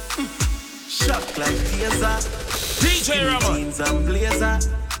razor, shock like taser. DJ Ramon. Jeans and blazer.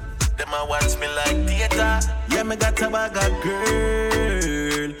 Them a watch me like theater. Yeah, me got a bag of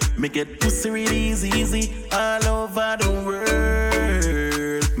girl. Me get pussy really easy all over the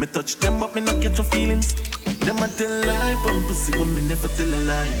world. Me touch them but me not get your feelings. Them a tell lie, but pussy when me never tell a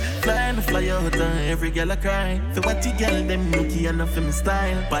lie. Fly the fly out and every girl a cry. For what you girl, them nookie and for me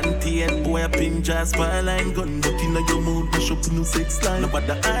style. Panty head boy a pin jazz line gun. But in your mood, push up new sex line. Nobody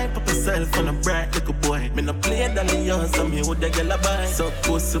hype up yourself on a bright little boy. Me no play dolly yours, so me with the girl a buy. So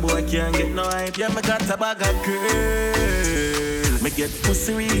pussy boy can't get no hype. Yeah, me got a bag of girl. Me get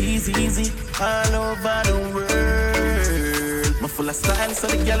pussy really easy all over the world. Me full of style, so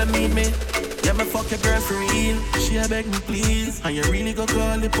the girl need me. Yeah, me fuck your girl for real. She a beg me please. And you really go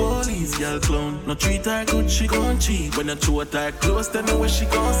call the police, girl clown. No treat her good, she gon' cheat. When I throat her close, tell me where she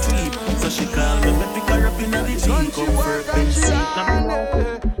gon' sleep. So she call me pick her up in the jeep. Comfort bench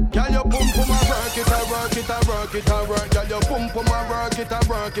seat. Girl, you pump for my work it, I work it, I work it, I work. Girl, you pump for my work it, I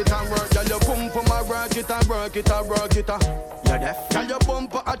work it, I work. Girl, you pump for my work it, I work it, I work it. You're deaf. Girl, your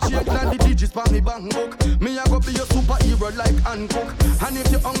bumper a change and the digits for me bank book. Me a go be your superhero like Hancock. And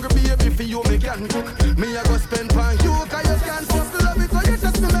if you hungry, baby, for you me can cook. Me a go spend pan you, cause you can't fuck the love it. So you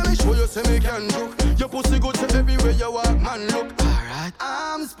test me, let me show you say me can cook. Your pussy good to everywhere you walk, man, look. Alright.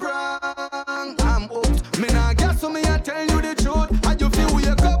 I'm sprung, I'm hooked. Me nah guess so me I tell you the truth. And you feel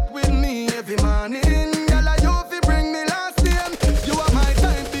wake up with me every morning. Girl, you feel bring me last name. You are my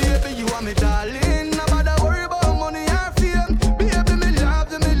time, baby, you are me darling. No matter worry about money or fame. Baby, me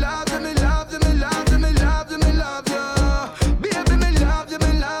love you, me love you, me love you, me love you, me love you, me love you. Baby, me love you,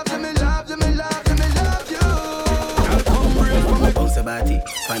 me love you, me love you, me love you, me love you. Girl, come real for me. Bounce a body,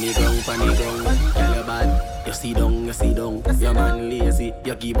 funny ground, funny ground. Girl, you bad, you see down, you see down. Your man lazy,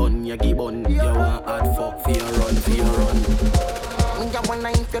 you give on, you give on. You want hard fuck for your run, for your run. You want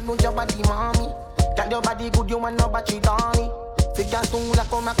life, you know your body, mommy. Got your body good, you want no battery, Donny. Figure soon, like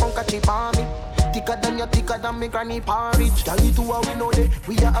come and catch it for me. Thicker than me granny porridge. Tell you to how we know that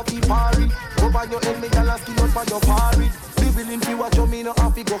we are happy party. Over your head, me gala skin out for your porridge. Be willing to watch you, me no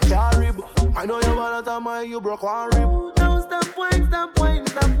have to go carry. I know you want to time you broke one rib. Don't stop wine, stop wine,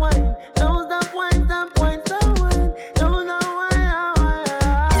 stop wine. Don't stop wine, stop wine, stop wine. Don't know why.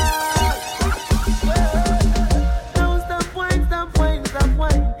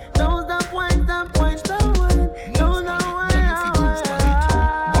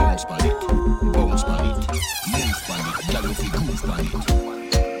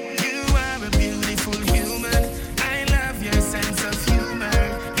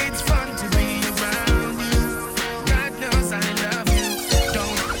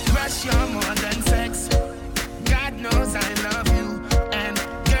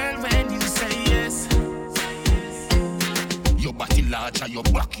 Your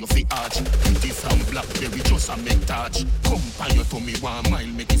back, your feet arch. Pretty from Blackberry, just a make touch. Come pan your tummy 1 mile,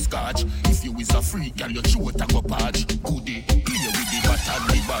 make it scotch. If you is a freak, girl, you throat a go patch. Goodie, play with the batter,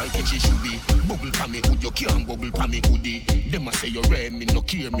 the ball, catch it should be. Bubble pa me hood, you can't bubble pa me goodie. Them a say you rare, me no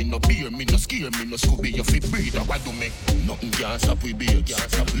care, me no beer, me no scare, me no scooby. You fit breathe, what do me? Nothing can stop with beer.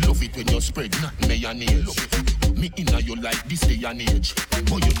 Love it when you spread, not mayonnaise. Me inna you like this day and age.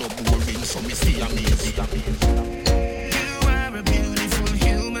 But you no boring, so me stay amazed. You are a beautiful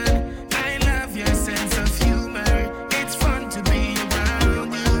human. I love your sense of humor. It's fun to be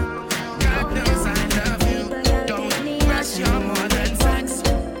around you. God knows I love you. Don't rush your more than sex.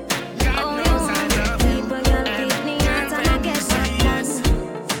 God knows I love you. And when you say yes.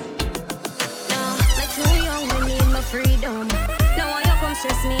 No, like too young, we need my freedom. Now you come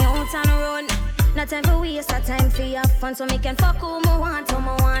stress me out and run. No time for waste, a time for your fun. So me can fuck who me want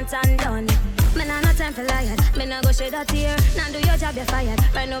and done. Me nah no time for liar. Me nah go shed a tear. Nah do your job, you fired.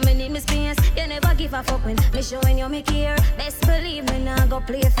 Right now me need me space. You never give a fuck when me showing you me care. Best believe me nah go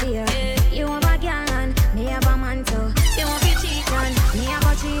play fair. You have a girl and me have a man too. You want to cheat and me have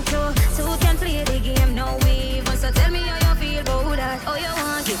a cheat too. So who can play the game now we even. So tell me how you feel about that. Oh you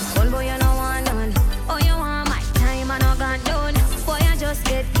want it, one boy you no want none. Oh you want my time and I got done. Boy you just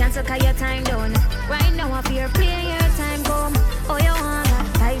get cancelled 'cause your time done. Right now I fear play your time come. Oh you want that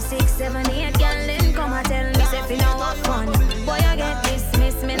 5, 6, 7, 8 girl then come and tell me say you know what fun. Boy you get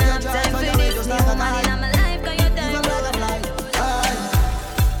dismissed, me not have time for this. Me woman in my life 'cause your time done.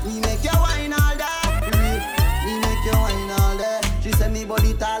 We make you wine all day. We make you wine all day. She said me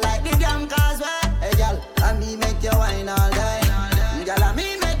body tall like the damn causeway. Hey girl, and me make you wine all day. Girl, and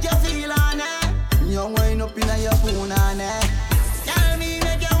me make you feel on it. You wine up inna your phone on it. Girl, me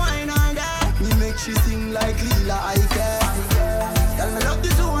make you wine all day. Me make she sing like Lee. killer I care. Girl, me love the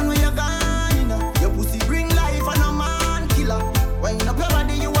zone where you gone, you know. Your pussy bring life and a man killer. Wind up your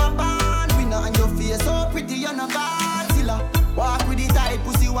body, you a band winner. And your face so pretty, you're no Godzilla. Walk with the tight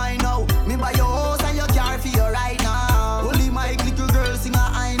pussy, wine out. Me buy your house and your car for you right now. Only my little girl sing a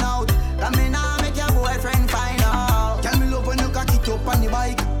high out. That me now make your boyfriend find out. Can me love when you cock it up on the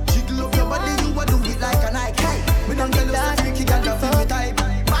bike. Jiggle up your body, you a do it like a Nike. Hey, me don't get you so freaky, girl, you feel me type.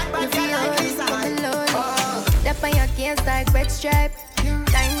 Bad girl like Lisa. Step on your case like red stripe.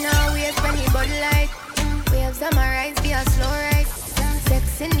 Time now, waste when you bud light. Waves on my rise, be a slow ride.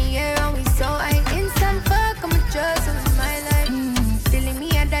 Sex in the air, and we so high. Instant fuck, I'm a trust on my life. Feeling me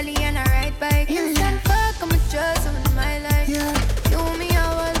a dolly and a ride bike. Instant fuck, I'm a trust on my life. You me a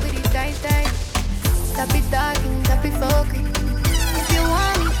wall with it tight. Stop it talking, stop it fucking. If you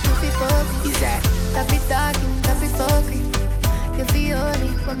want me, you feel fucking. Stop it talking, stop it fucking. You feel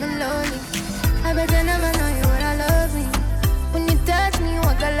holy, but me lonely. I better never know you would I love me. When you touch me, you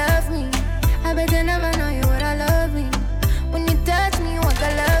walk I love me. I better never know you would I love me. When you touch me, you walk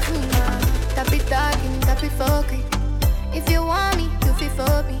I love me. Stop it talking, stop it fucking. If you want me, you feel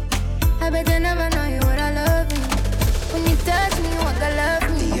for me. I better never know you would I love me. When you touch me, you walk I love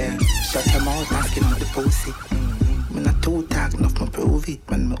me. Yeah, shut your mouth, asking out the pussy. Me not too talk, enough me prove it.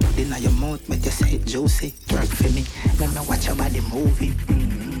 When me hood inna your mouth, me just say it juicy. Work for me, when me watch your body moving.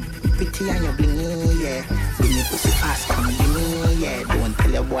 Pretty and you blingy, yeah. Bring your pussy fast, come give me, yeah. Don't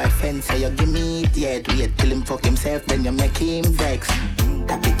tell your boyfriend, say you give me it, yeah. Wait till him fuck himself, then you make him vex.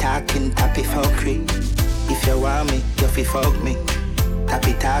 Tappy talking, tappy fuckery. If you want me, you fi fuck me.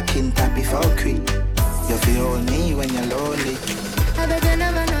 Tappy talking, tappy fuckery. You fi hold me when you're lonely. I better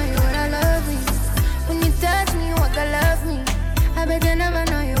never know you would I love me. When you touch me, you walk I love me. I better never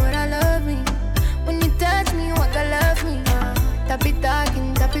know you would I love me. When you touch me, you walk I love me. Tap it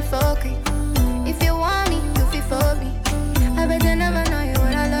talking, tap it fucking. If you want me, you feel for me. I better never know you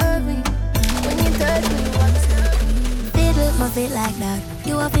would I love me. When you touch me, what's up? Fiddle my feet like that.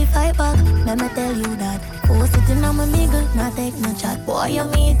 You have to fight back, let me tell you that. Oh, sitting on my nigga, not take no chat. Boy, you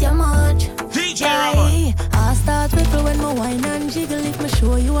meet your much. DJ Ramon. I start ripple when my wine and jiggle. If me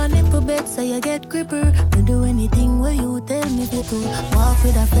show you a nipple bed, so you get gripper. Me do anything where you tell me to do. Walk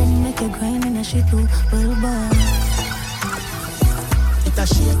with a friend, make you grind in a shit too. Well, boy. It a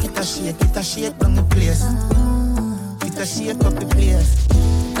shake down the place. It a shake up the place.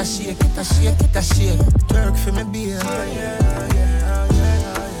 It a shake. Work for me, beer.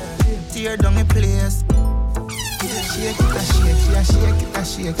 Tear down the place. It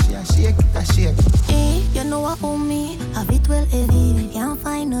a shake. Hey, you know what on me? Have it well heavy, can't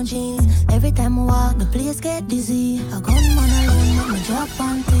find no jeans. Every time I walk, the place get dizzy. A gunman alone, make me drop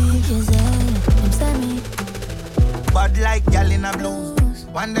on things. Them say me bad like gal in a blues.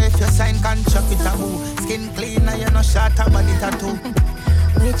 Wonder if you sign contract with a boo. Skin clean and you no short a body tattoo.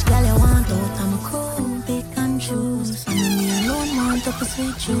 Which gal you want out? I'm cool, pick and choose. And me alone want up a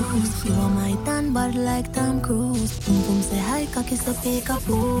sweet juice. You are my tan bad like Tom Cruise. Boom boom say hi, cocky say pick up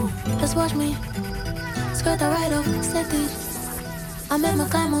boo. Just watch me, skirt a ride up, set it. I make my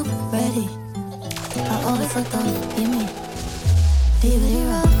climb up, ready. I always so tough, give me. DVD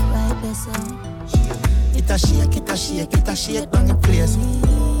rough, right there so. It a shake down the place.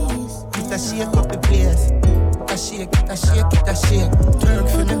 It a shake up the place. It a shake. Work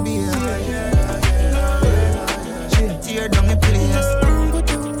for the beer. Tear down the place.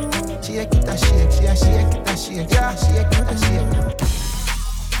 It a shake.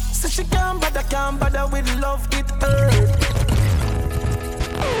 So she can't bother with love, it hurt.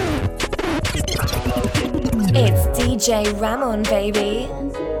 It's DJ Ramon, baby.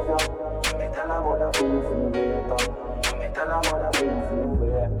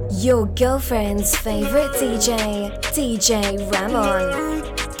 Your girlfriend's favorite DJ, DJ Ramon.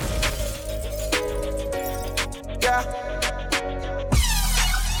 Yeah.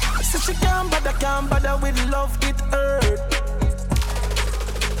 So she can't bother with love, it hurt.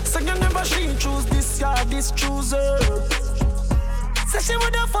 So you never she choose this, yeah, this chooser. Say she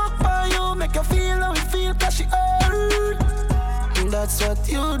woulda fuck for you, make you feel how you feel, cause she hurt. That's what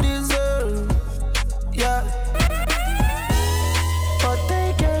you deserve, yeah. But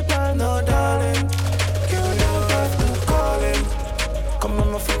take your time, no darling. You don't have to call him. Come on,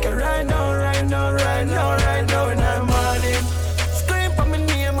 my fucker, right now, in the morning. Scream for my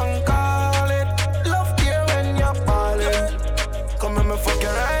name and call it. Love you when you're falling. Come on, my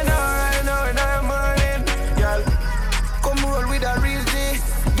fucker, right now, in the morning. Girl, come roll with a real G.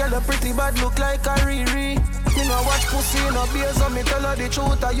 Girl, a pretty bad look like a Riri. Me no watch pussy, no beers, so me tell her the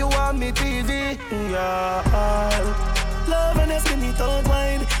truth, or you want me TV. Yeah. love and you spin it out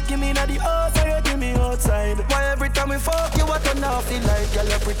wide. Give me na the house or you give me outside. Why every time we fuck you, I turn off the light? Girl,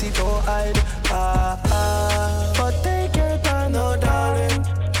 you're pretty, don't hide. But take your time, no darling.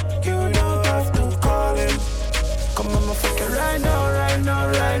 You don't have to call him. Come on, my fuck it right now, right now,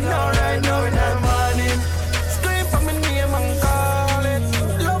 right now, right now in the morning. Scream for my name and call it.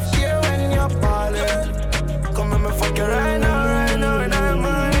 Love you when you're falling. Come on, my fuck it right now, right now in the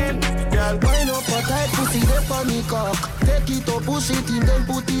morning. Girl, wind up a tight pussy, they for me cock. Take it up, push it in, then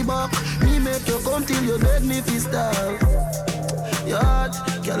put it back. Me make you come till you beg me to stop. Yacht,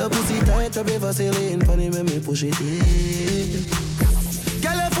 girl, a pussy tight, a beaver sailing. Funny when me push it in.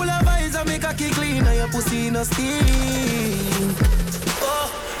 Girl, you full of eyes and make a kick clean. And your pussy no steam. Oh,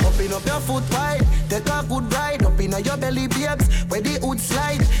 open up your foot wide. Take a good ride. Up in your belly, babes. Where the hood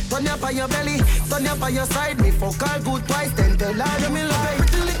slide. Turn up on your belly. Turn up on your side. Me fuck her good twice. Then tell her me lie.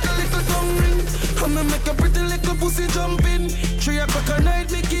 Pretty little tongue ring. I'ma make a pretty little pussy jump in. 3 o'clock at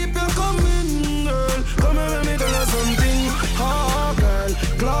night, me keep you coming, girl. Come here, let me tell you something. Oh, girl,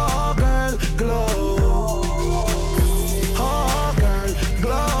 glow, girl, glow. Oh, girl,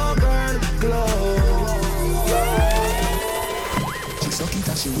 glow, girl, glow. She suck it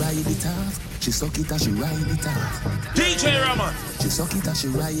and she ride it off. She suck it and she ride it off. DJ Ramon. She suck it and she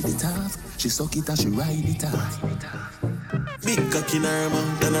ride it off. She suck it and she ride it off. Big cock in her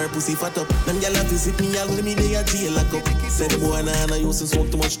mouth and her pussy fat up. Them gyal a visit me all with me they a jail lock up. Say the boy nah used to smoke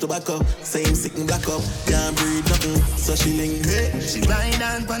too much tobacco. Say him sick and black up, can't breathe nothing. So she link hey. She ride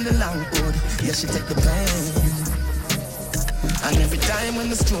on the long road, yeah she take the pain. And every time when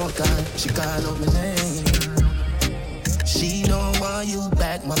the stroke on, she call out my name. She don't want you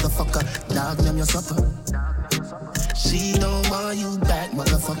back, motherfucker. Dog them your supper. She don't want you back,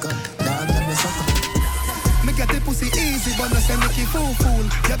 motherfucker. Dog them your supper. Me get the pussy easy, but no say make it fool.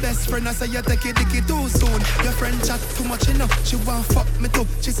 Your best friend I say you take it dicky too soon. Your friend chat too much enough, she want fuck me too.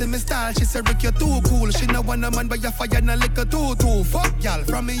 She say me style, she say Rick you too cool. She no want a man but you fire na lick a too. Fuck y'all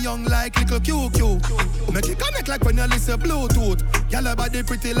from me young like little QQ. Make it connect like when you listen Bluetooth. Y'all body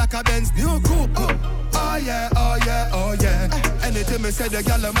pretty like a Benz new coupe. Oh yeah, oh yeah, oh yeah. Anything me say the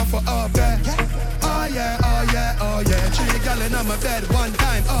y'all am for up there. Oh yeah, oh yeah, oh yeah. 3 gal in my bed one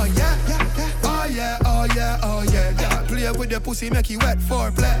time. Oh yeah, oh yeah, oh yeah, oh yeah. Yeah, play with the pussy, make it wet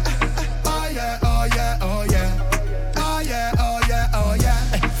for play. Oh yeah, oh yeah, oh yeah. Oh yeah, oh yeah, oh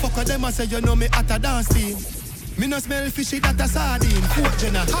yeah. Hey, fuck with them, I say you know me at a dance team. Me no smell fishy that a sardine. Fort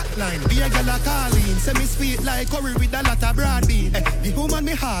Jenna hotline, be a gal a calling. Say me sweet like curry with a lot of broad bean. The woman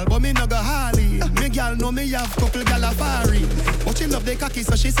me haul, but me no go Harley. Me gal know me have couple gal a fari. But she love the cocky,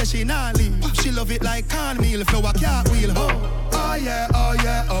 so she say she nah leave. She love it like cornmeal, flour cartwheel. Oh yeah, oh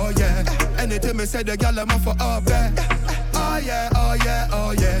yeah, oh yeah. Anything me say the gal am for up there. Oh yeah, oh yeah,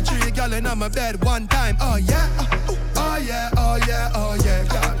 oh yeah. 3 gal in my bed one time. Oh yeah, oh yeah, oh yeah, oh yeah.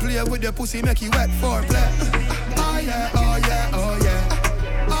 Yeah, play with the pussy, make it wet for play. Oh yeah, oh yeah, oh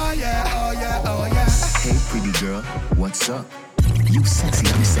yeah. Oh yeah, oh yeah, oh yeah. Hey pretty girl, what's up? You sexy,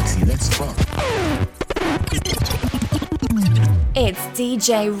 I'm sexy, let's fuck. It's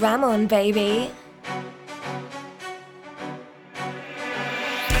DJ Ramon, baby.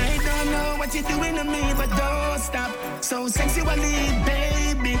 I don't know what you're doing to me, but don't stop. So sexually,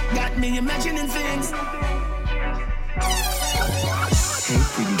 baby, got me imagining things. Hey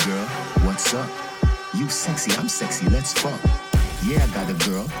pretty girl, what's up? You sexy, I'm sexy, let's fuck. Yeah, I got a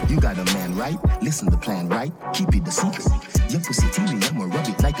girl, you got a man, right? Listen to plan, right? Keep it a secret. Your pussy teeny, I'ma rub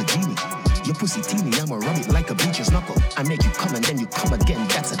it like a genie. Your pussy teeny, I'ma rub it like a bleacher's knuckle. I make you come and then you come again,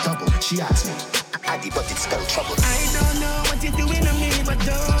 that's a double. She asked me, Addy, but it's spelled trouble. I don't know what you're doing to me, but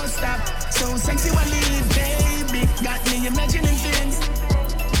don't stop. So sexually, baby, got me imagining things.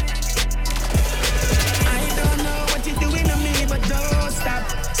 I don't know what you're doing to me, but don't stop.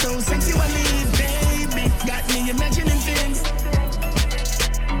 So sexually, baby, got me imagining things.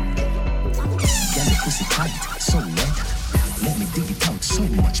 Yeah, the pussy tight, so wet. Let me dig it out so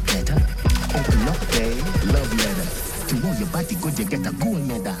much better. Open up, babe, love letter. To all your body good, you get a gold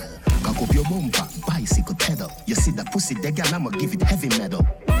medal. Cock up your bumper, bicycle pedal. You see that pussy there, girl, I'ma give it heavy metal.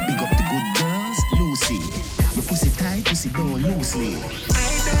 Big up the good girls, Lucy. Your pussy tight, pussy don't loosely.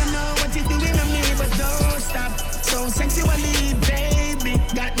 I don't know what you're doing to me, but don't stop. So sexually, baby,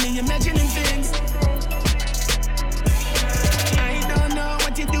 got me imagining things. I don't know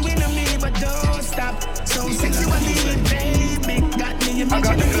what you're doing to me, but don't stop. So sexually, baby, got me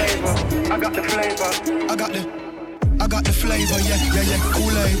imagining things. I got the flavor, I got the flavor, yeah,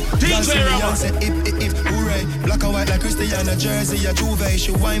 Kool-Aid. DJ Ramon. Say if, hooray. Black and white like Christiana, Jersey, a Juve.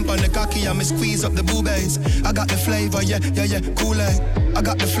 She wine on the cocky and me squeeze up the boobies. I got the flavor, yeah, Kool-Aid. I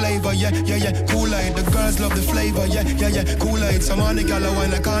got the flavor, yeah, Kool-Aid. The girls love the flavor, yeah, Kool-Aid. Some on the gal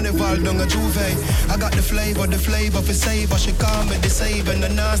wine a carnival down a Juve. I got the flavor for savor. She call me the savior, the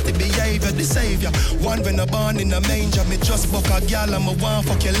nasty behavior, the savior. One when I born in a manger, me just book a gal and me want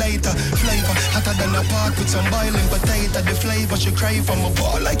fuck you later. Flavor hotter than a pot with some boiling potato. The flavor she crave from a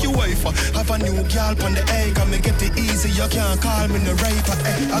ball like you wafer. Have a new gal on the egg, and me get it easy. You can't call me the raper.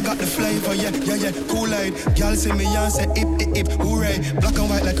 I got the flavor, yeah, Kool-Aid. Gal see me and say hip, hooray. Black and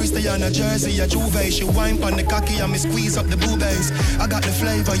white like Cristiano Jersey, a Juve. She wine pon the cocky and me squeeze up the boobies. I got the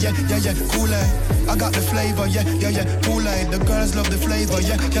flavor, yeah, Kool-Aid. I got the flavor, yeah, Kool-Aid. The girls love the flavor,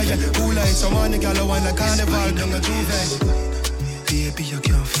 yeah, Kool-Aid. Some on the gal wine like carnival down a Juve. Baby, you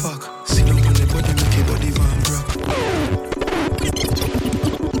can't fuck. Sit down on the body, make your body warm, bro.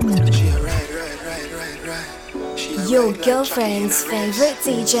 She a right. Your girlfriend's favorite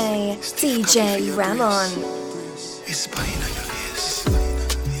DJ, DJ Ramon. It's spine on your face.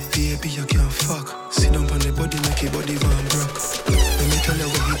 Baby, you can't fuck. Sit down on the body, make your body warm, bro. Let me tell you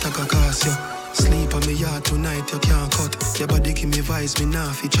what he take a cost you. Sleep on me yard tonight, you can't cut. Your body give me vibes, me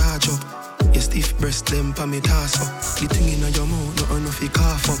nah fi charge up. Your stiff breast, them pa me toss up. The thing in your mouth, nothing of it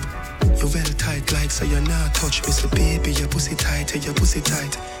cough up. You well tight like so you're not touch me. So baby, your pussy tight, your pussy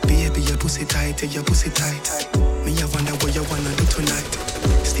tight. Baby, your pussy tight, your pussy tight. Me I wonder what you wanna do tonight.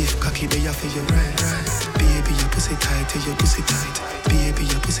 Stiff cocky, they have for you right. Baby, your pussy tight, your pussy tight. Baby,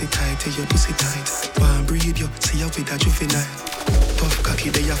 your pussy tight, your pussy tight. One breathe you, see you with a juvenile. Tough cocky,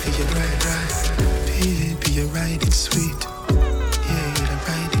 they have for you right. Baby, you ride it sweet. Yeah, you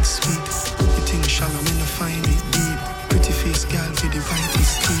ride it sweet. You think shallow, me no find it deep. Pretty face gal with the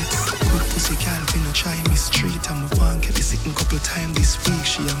whitest teeth. Good pussy gal, we no try me street. I'm a one, get the sitting couple times this week.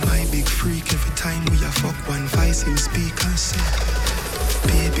 She a my big freak. Every time we a fuck, one voice him speak and say,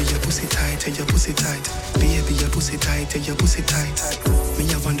 baby, your pussy tight, your pussy tight. Baby, your pussy tight, your pussy tight. Me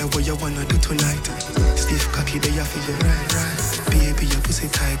I wonder what you wanna do tonight. Stiff cocky, they have for you right. Baby, your pussy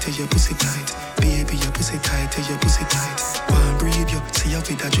tight, your pussy tight. Baby, your pussy tight, your pussy tight. One breathe you, see you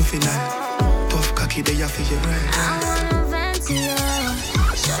with a juvenile. Tough cocky, they have for you right. I wanna vent to you,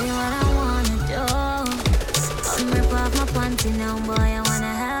 show you what I wanna do. Come rip off my panty now, boy, I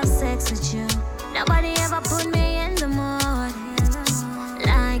wanna have sex with you. Nobody ever put me in the mood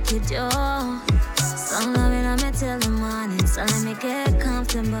like you do. So love it, I'ma till the morning, so let me get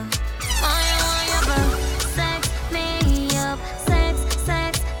comfortable. Oh, you want your bro, sex me up, sex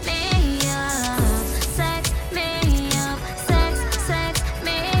me up, sex me up, sex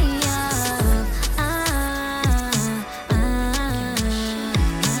me up.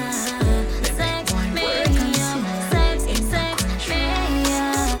 Sex me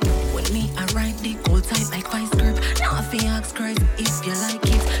up. With me, I ride the gold type like vice grip. Now I feel ask crazy if you like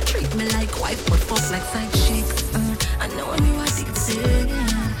it. Treat me like wife, but fuck like side chick. I know when you addicted.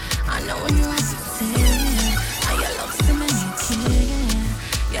 I know when you addicted. I your love simulated.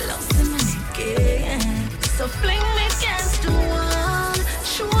 Your love simulated. So fling me against the wall.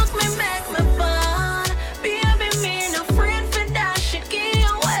 Choke me, make me fall. Baby, me no afraid for that shit. Give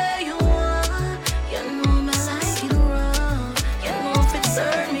you where you want. You know me like it raw. You know if it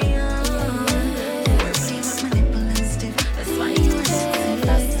turn me on. We're playing with my nipple and stiff. That's why you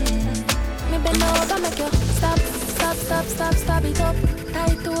resist. Me bend over, make you stop it up.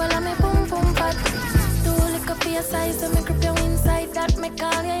 Tight to all of me boom fat. Do lick up your size and me grip you inside. That me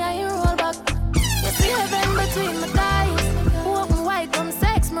call you roll back. You see heaven between my thighs. Walk me wide, come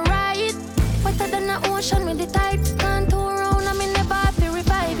sex me right. Wetter than the ocean with the tide. Can't turn around, I'm in the bar to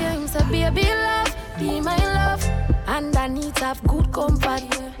revive you. Him say baby love, be my love. Underneath have good comfort.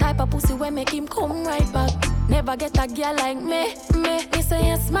 Type of pussy where make him come right back. Never get a girl like me. Me say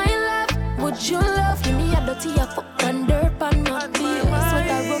yes my love. Would you love me a dirty a fuck and dirt pan not be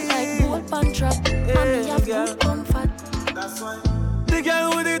sweater rub like gold pan trap. And me have good comfort. That's why the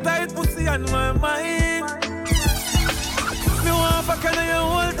girl with the tight pussy on my mind. Me want fuck and you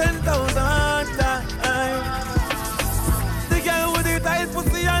hold 10,000 times. The girl with the tight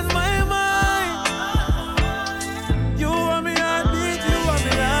pussy on my mind. You want me heartbeat, you want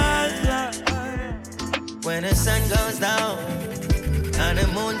me heart. When the sun goes down and the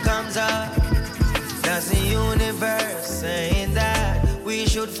moon comes up, that's the universe saying that we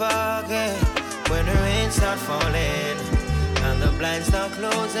should forget. When the rain start falling and the blinds start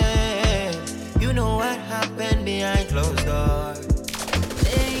closing, you know what happened behind closed doors.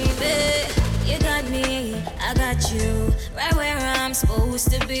 Baby, you got me, I got you, right where I'm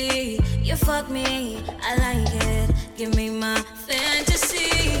supposed to be. You fuck me, I like it, give me my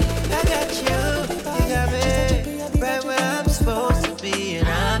fantasy. I got you got me, right where I'm supposed to be, and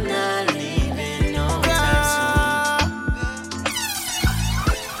I'm not leaving no time soon.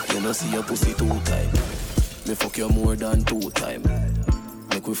 no see your pussy 2 times. Me fuck you more than 2 times.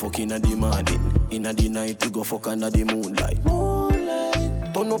 Make we fuck inna the morning. Inna the night we go fuck under the moonlight.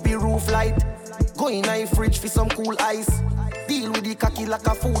 Turn up the roof light. Go in a fridge for some cool ice. Deal with the cocky like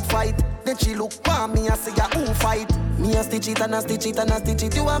a food fight. Then she look for me and say, who fight? Me a stitch it and a stitch it and a stitch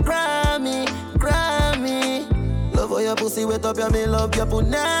it. You a Grammy, Grammy. Love how your pussy wet up, yeah, me love your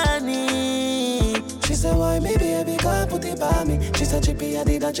punani. She said, why me baby can't put it by me? She said, chippy, I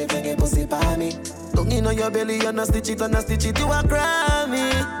did a chip and get pussy by me. Don't you know your belly and a stitch it and a stitch it. You a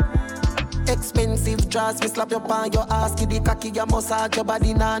Grammy. Expensive dress, me slap your pan, your ass, kid the cocky, your massage, your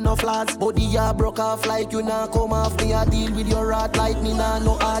body nah no flaws. Body ya broke off like you nah come off. Me a deal with your rat like me nah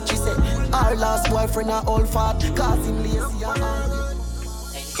no art. She said, our last boyfriend a old fat, cause him lazy and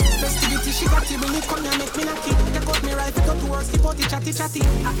Festivity, she got it, when me come here, make me knock it. Take out me rifle, go to work, skip out the chatty. A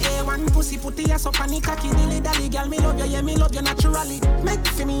A1 pussy, put the ass up on the cocky. Dilly dally, girl, me love you, yeah, me love you naturally. Make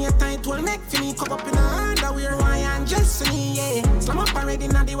for me a tight one, make for me come up in a underwear, why and just me, yeah. Slam up already,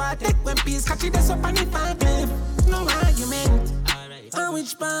 now the water, take one piece, catch it, that's up on the pipe, no argument. On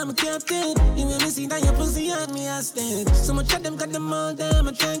which palm I captain? You when me see that your pussy on me a stand. So much of them got them all damn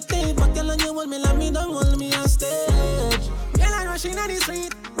attractive. But tell on you hold me like me, don't hold me on stage. Girl, I rushing on the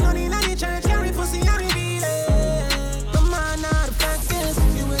street, running on the church, carry pussy and reveal it. Come on, now the practice.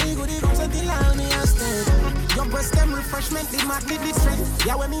 You really good, you go to the line, me a stand. Your breast them refreshment, the magnet, the strength.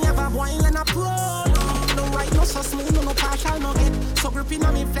 Yeah, when me have a boil and a pro. No right, no so smooth, no partial, no get. So gripping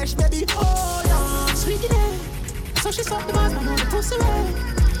on me flesh, baby, hold on. Sweet it. So she sucked the bars, but no the pussy red.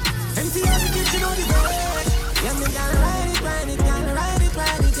 Empty out the kitchen on the bed. Yeah, me gotta ride it, gotta ride it,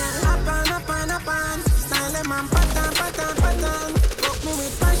 gotta up on. Style them man, pattern. Fuck me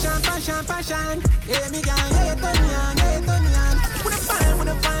with passion. Yeah, me gotta, yeah, turn me on. With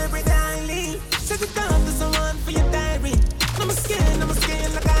a fire, break daily. Set it down to someone for your diary. I'm a skin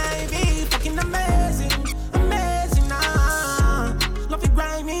like Ivy. Fucking amazing, nah. Love it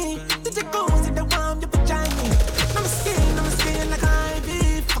grimy. Did you go to the warm, you vagina? I'm a skin like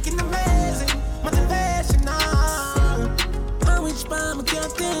Ivy, fucking amazing, motivational. On which palm I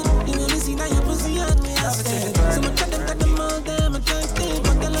captain? You really see that your pussy on me, I stand. So much of them got them all damn attractive.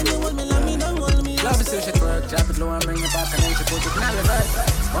 But tell them you hold me, let me don't hold me. Love is so she twerk, drop it low and bring it back and then she put it in a reverse.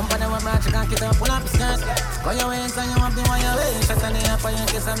 Bump on the one branch, you can't get up, pull up the skirt. Go your ways and you have the one your way. Shut on the up and you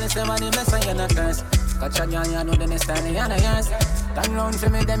kiss and listen when you bless and you're not curse. Catch a girl, you know the next time you're not yours. Turn round for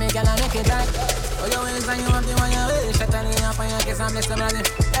me, then me girl and make it right. Go your ways and you have the one your way. Shut on the up and you kiss and listen when you.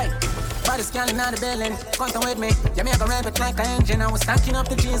 Hey! Body scanning out the building, content with me. Yeah, me have a rabbit like an engine. I was stacking up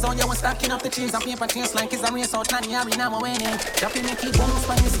the cheese, oh, you was stacking up the cheese. I'm paper chase like it's a race out, not the arena, I'm winning. Dropping me keep on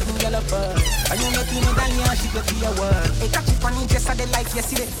Spanish, sitting yellow bird. Are you making me down here, she get to your word. Hey, catch it funny, just how they like, you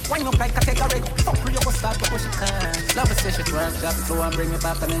see it. Wind up like a take a red. Fuck you, go start before she can. Love is say she twerk, drop it slow and bring it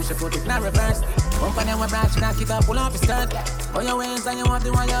back and then she put it in reverse. Bump on them one branch, knock it up, pull up your skirt. Go your ways and you have the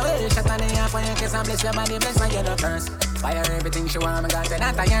one your way. Shut on the up and you kiss and bless your body, bless and you no curse. Fire everything she want, I got 10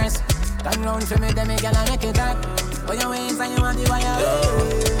 out of yours. Turn round for me, then me girl and make it back. Go your ways and you want the wire.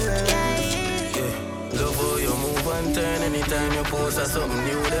 Yeah, love how you move and turn anytime you post or something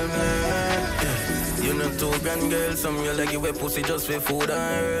new them learn. Yeah, you not too grand girl, some you like you wear pussy just for food and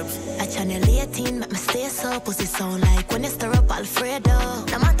herbs. At channel 18, make me stay so pussy sound like when you stir up Alfredo.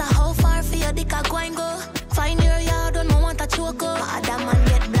 No matter how far for your dick I go and go. Find your yard when I want a choke. Adam man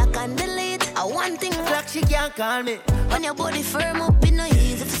get black and delete. I want thing black she can't call me. When your body firm up in no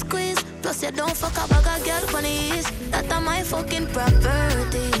easy to squeeze. Plus you don't fuck a bag of girl on the east. That are my fucking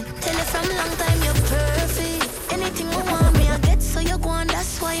property. Tell you from long time you're perfect. Anything you want me I get so you go on.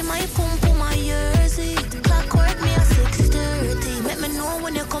 That's why my pum my jersey. Clockwork me at 6:30. Make me know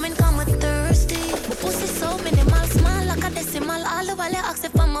when you come and come with thirsty. My pussy so minimal, small like a decimal. All the while you ask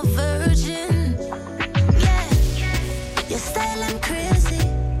if I'm a virgin. Yeah, your style I'm crazy.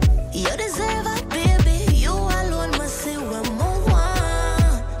 You deserve a baby. You alone must say one more.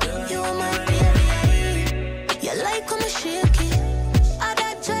 You my baby. You like when I shake it. I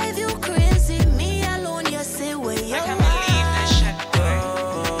that drive you crazy. Me alone, you say where you are. I can't believe that shit, boy.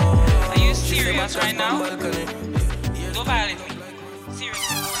 Are you serious right now? Go violate me.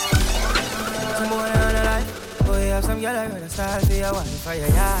 Seriously. Some boy on the life. Boy, have some girl around the style for your wife for your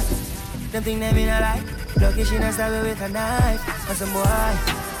yard. Them think they mean a lie. Lucky she not stab with a knife. And some boy,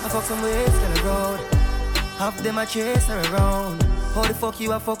 I fuck some ways on the road. Half them a chase her around. How the fuck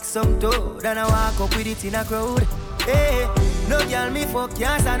you a fuck some dude? And I walk up with it in a crowd. Hey, no girl me fuck,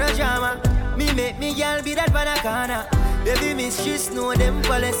 can't stand no drama. Me make me girl be that banana. Baby mistress know them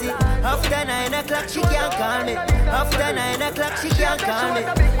policy. After 9 o'clock she can't call me. After 9 o'clock she can't call me.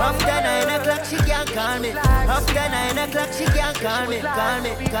 After 9 o'clock she can't call me. After 9 o'clock she can't call me. Call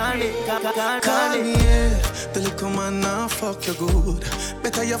me, call me, call me. Yeah, the little man now fuck you good.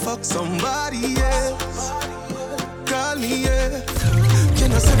 Better you fuck somebody else. Call me, yeah.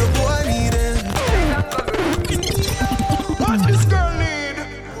 Can I say the boy need it? What this girl need?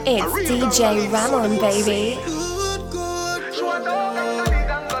 It's DJ Ramon, baby.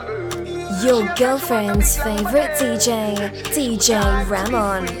 Your girlfriend's favorite DJ, DJ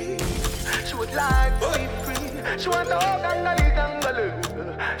Ramon. She would like to be free. She want to hug and a little balloon.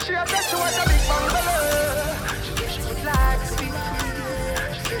 She said she want a big bungalow. She said she would like to be free.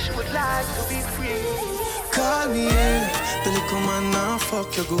 She said she would like to be free. Call me, yeah. The little man now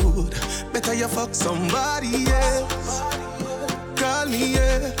fuck you good. Better you fuck somebody else. Call me,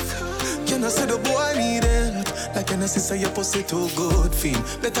 yeah. Can I say the boy need it? Like can I say your pussy too good, feel.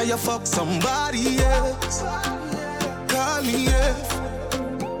 Better you fuck somebody else. Call me, yeah.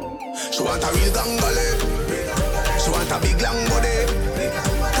 She want a real gangale. She want a big long body.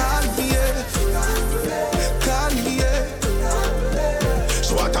 Call me, yeah. Call me, yeah.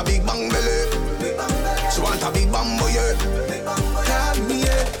 She want a big bang belly. She want a big bambo, yeah. Call me,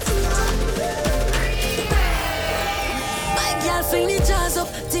 yeah. My girl fling the jazz up,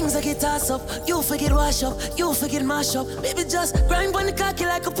 things like it toss up. You forget wash up, you forget mash up. Baby just grind on the cocky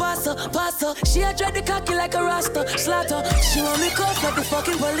like a pasta. She a dread the cocky like a rasta, slaughter. She want me cuff like the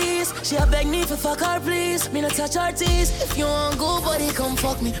fucking police. She a beg me for fuck her please. Me not touch her teeth. If you want go, buddy, come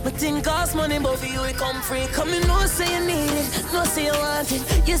fuck me. My thing cost money, but for you it come free. Come in, no say you need it, no say you want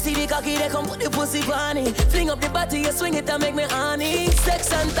it. You see the cocky, they come put the pussy on it. Fling up the body, you swing it and make me honey.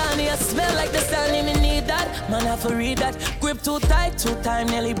 Sex and tiny, I smell like the Stanley, me need that. Man, I for read that. Grip too tight, too time,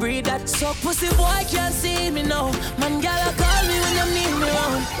 nearly breathe that. So pussy boy can't see me now. Man, gala call me when you need me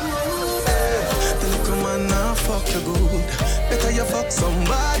round. The little man now fuck you good. Better you fuck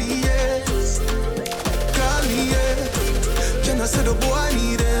somebody else. Call me, yeah. Can I say the boy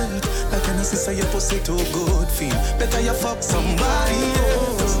need it? Like can I say your pussy too good, feel. Better you fuck somebody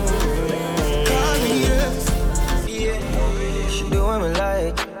else. Call me, yeah. She do what me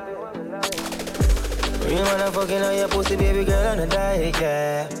like. Real man, I'm fucking on your pussy, baby girl, on the diet,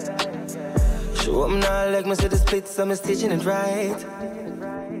 yeah. Show up now, like me see the splits, I'm stitching it right.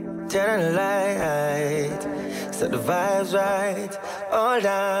 Turn on the light, set the vibes right, all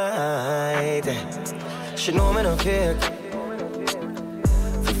night. She know me no fake.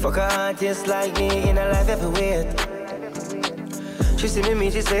 Fuck a artist like me in a life every week. She see me,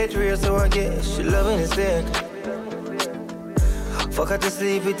 she say it's real, so I guess she loving it sick. Fuck her to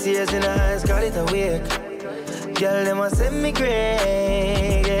sleep with tears in her eyes, call it a wake. Girl, them a send me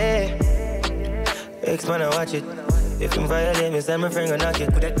great, yeah. X-Man, I watch it. If him violate me, send my friend go knock it.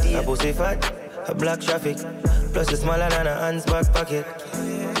 A pussy fat, a black traffic. Plus it's smaller than a hand's back pocket.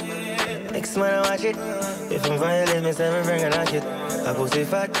 X-Man, I watch it. If him violate me, send my friend go knock it. A pussy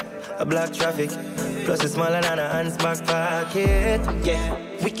fat, a black traffic. Plus it's smaller than a hand's back pocket. Yeah.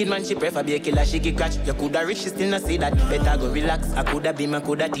 Wicked man, she prefer be a killer, she get catch. You coulda rich, she still not see that. Better go relax. I coulda be, I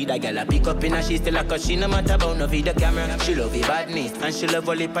coulda tea. That girl I pick up in her, she still a cause she no matter about no video camera. She love the badness, and she love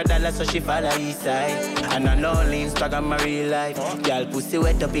all the dollars, so she follow east side. And I lonely Instagram my real life. Girl pussy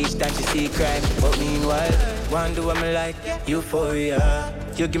wet up each time she see crime. But meanwhile, one do what me like, euphoria.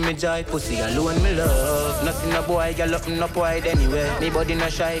 You give me joy, pussy alone me love. Nothing a boy, girl up no wide anyway. Me body no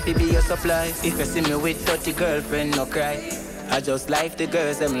shy, fi be your supply. If you see me with 30 girlfriend, no cry. I just like the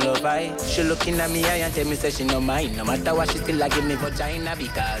girls, them love I. She looking at me eye and tell me say she no mind. No matter what she still like give me vagina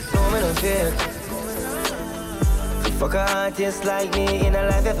because no me no fear. Fuck a artist like me in a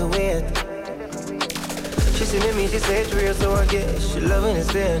life every week. She see me, she say it's real, so I guess she loving it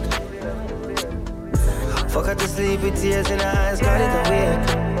sick. Fuck her to sleep with tears in her eyes, call it a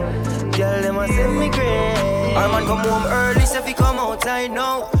wake. Girl, them a send me great. Our man come home early, say fi come outside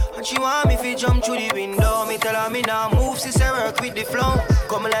now. And she want me fi jump through the window. Me tell her me now move, she say work with the flow.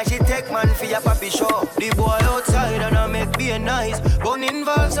 Come like she take man for your papi show. The boy outside and I make be nice. Bone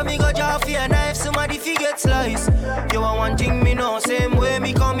involved, so me go draw for a knife. Somebody fi get slice. You want one thing me know, same way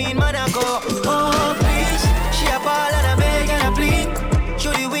me come in, man I go. Oh please, she a ball and a beg and a plead.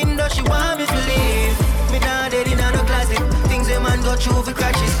 Through the window, she want me to leave. Me now dead in no classic. Things a man go through for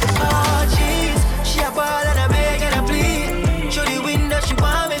crashes. Oh jeez, she a ball and a beg and a plead. Through the window, she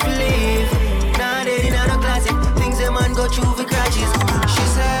want me to leave. Now dead in no classic. Things a man go through for crashes. She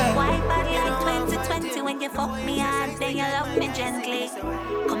said, why body like 2020 when you fuck me hard, then you love me gently.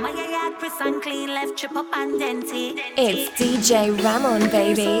 Come on, yeah, crisp and clean, left trip up and denty. It's DJ Ramon,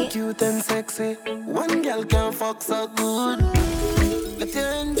 baby. So cute and sexy. One girl can fuck so good. Let you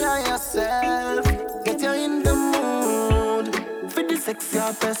enjoy yourself. Get you in the mood. For the sex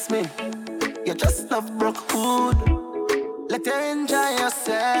you press me. You just love broke hood. Let you enjoy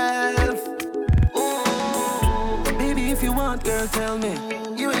yourself. Ooh. Baby, if you want, girl, tell me.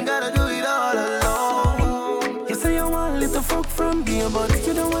 You ain't gotta do it all alone. You say you want a little fuck from me, but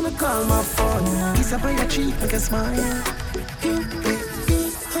you don't wanna call my phone. Kiss up on your cheek, make a smile. You,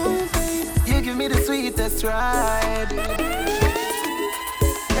 baby, oh baby, you give me the sweetest ride.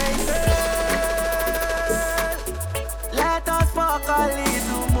 Hey girl, let us fuck a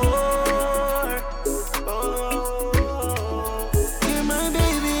little more. Oh, you're my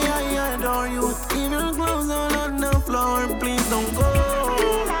baby, I adore you. Leave your clothes all on the floor, please don't go.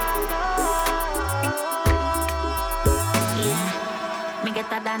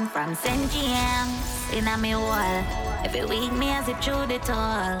 Done from St. James in a me wall. Every week me a zip through the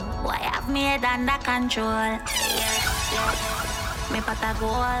toll. Why have me head under control? Me pot a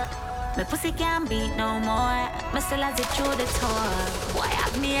goal. Me pussy can't beat no more. Me still a zip through the toll. Why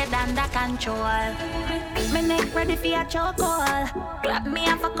have me head under control? Me neck ready for a chokehold. Grab me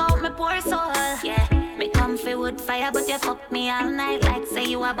and fuck out me poor soul. Yeah, me comfy wood fire, but you fuck me all night like say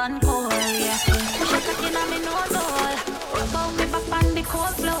you a bun coal. Yeah, push a cock inna me nose hole. Rub out me back on the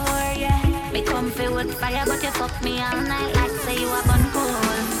cold floor. Yeah, me comfy wood fire, but you fuck me all night like say you a bun coal.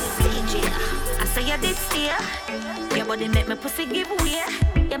 DJ, I say you did steer. Your body make me pussy give way.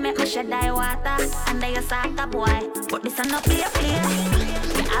 You make me shed die water under your sock a boy. But this a no play.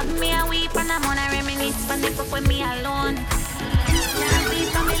 You have me a weep and I'm gonna reminisce when they fuck with me alone. Can't see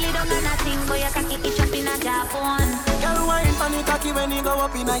family don't know nothing, but you can kick it up in a Japan. Girl, wine pan it cocky when you go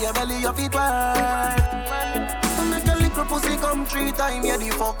up in your belly, your feet work. So make a little pussy come 3 times, yeah, the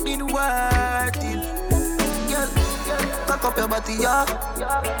fuck did worth it. Girl, cock up your body, yeah.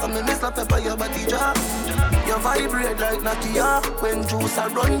 And me slap pepper your body, yeah. You vibrate like Nakia when juice a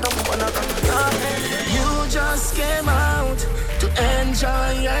run down on a cocky, You just came out to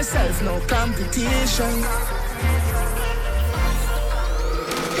enjoy yourself, no competition.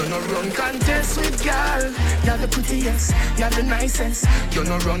 You no run contest with girl. You're the prettiest, you're the nicest. You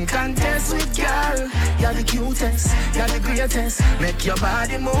no run contest with girl. You're the cutest, you're the greatest. Make your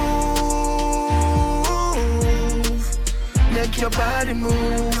body move. Make your body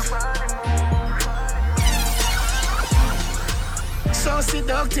move. So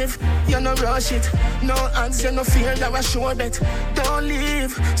seductive, you no rush it. No hands, you no fear that I sure bet. Don't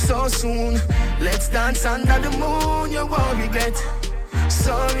leave so soon. Let's dance under the moon, you won't regret.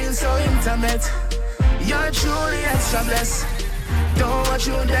 So real, so intimate. You're truly extra blessed. Don't want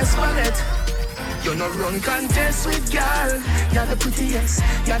you desperate. You no run contest with girl. You're the prettiest,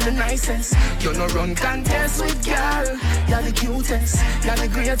 you're the nicest. You no run contest with girl. You're the cutest, you're the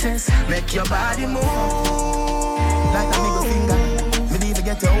greatest. Make your body move. Like a nigga finger. Me need to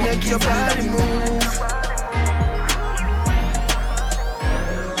get your own. Make your body move.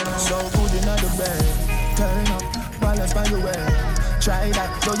 So good in the bed. Turn up, balance by your way. Try that,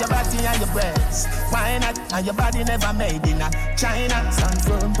 show your body and your breasts. Why not? And your body never made in a China. Stand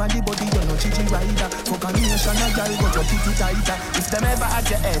firm on the body, you're no chichi rider. Fuck a nation, a girl, but your kitty tighter. If them ever at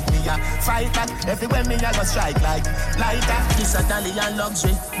your head, me a fight back. Everywhere me a go strike like lighter. This a dolly and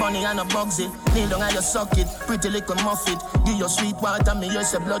luxury, money and a bugsy. Kneel down and you suck it, pretty little muffet. Give your sweet water, me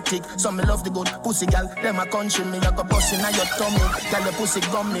use a blood tick. Some me love the good pussy gal, them a country me. I go bust in your tummy, gal your pussy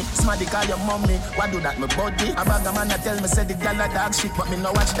gummy. Smarty call your mommy, why do that me body? A bag of man a tell me say the gal a dog shit, but me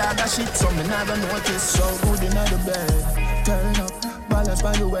no watch dog a shit, so me never notice. So good in the bed, turn up, balance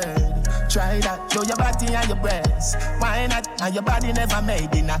by the way. Try that, show your body and your breasts. Why not? And your body never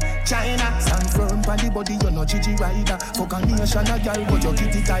made in a China. Stand firm on the body, you're no chichi rider. Fuck a nation, a girl, but your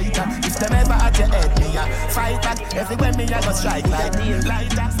kitty tighter. If them ever at your head, me a fight back. Everywhere me a go strike like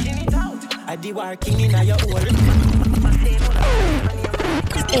that. Skin it out. I do working in your hole.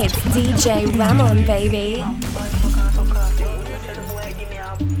 It's DJ Ramon, baby.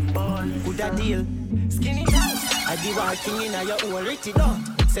 Good a deal. Skin it out. I do working in your hole. Rich it up.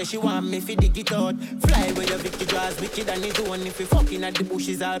 Say she want me fi dig it out. Fly where your Vicky draws wicked and it's one. If you fucking at the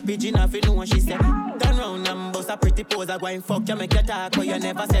bushes all pigeon off, you know what she said. Turn round and bust a pretty pose. I go and fuck you, make you talk what you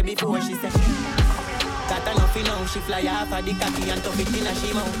never said before. She said got enough you know. She fly off of the cocky and tuck it in a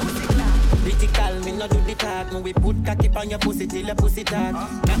she mouth. Critical, me no do the talk. Me we put cocky on your pussy till your pussy talk.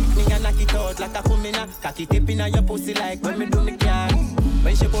 Knock me and knock it out like a kumina. Cocky tip in your pussy like when me do me car.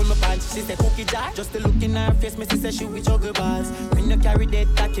 When she pull my pants, She say cookie jar. Just to look in her face, me she say she with juggle balls. Me no carry that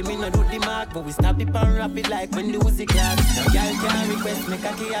tacky, me no do the mark. But we snap it and wrap it like when the Uzi class. No girl can request me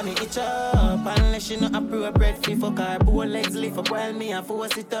cocky and me itch up. Unless she no appropriate fee for car. Both legs lift up while me and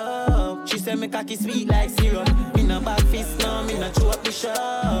force it up. She say me cocky sweet like syrup. Me no back fist no, me no chew up the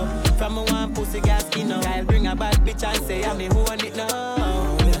shop. From a one pussy gas skin up. I'll bring a bad bitch and say I'm me who want it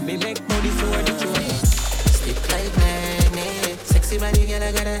now. Me make body so the truth. Stick like magnet. Sexy body girl,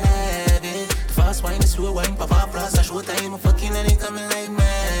 I gotta have it. The fast wine, the slow wine, papa plus a show time. I'm fucking and they coming like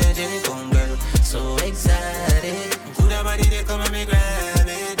magic. Come girl, so excited. Good body, they come and me grab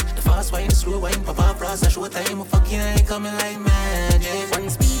it. The fast wine, the slow wine, papa plus a show time. I'm fucking and they coming like magic. One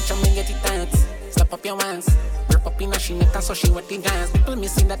speech, I'm gonna get it tight. Slap up your hands. Rip up in a she neck and so she what the dance. People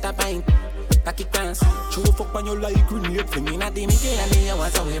missing that I bind. Tacky clans. True fuck when you like grenade. Fling in a dimmy tail and you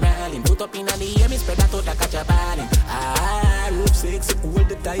want so we rallying. Put up in a the air, me spread that out to catch a ballin'. Rope sexy, hold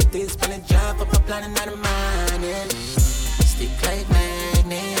the tightest. Spell and jump up a plan in the morning. Stick like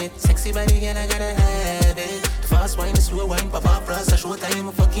magnet. Sexy body girl, I gotta have it. The fast wine, the slow wine, papa plus a show time.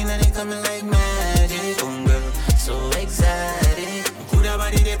 I'm fucking and they coming like magic. Come girl, so excited. Good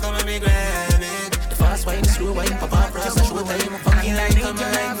body, they come and me grab it. The fast wine, the slow wine, papa plus a show time. I'm fucking and they coming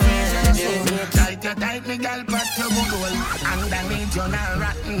like magic. Tight, me girl, pat your good hole. Underneath you not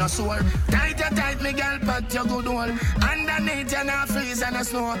rotten no sore. Tight, me girl, pat your good hole. Underneath you not freeze and no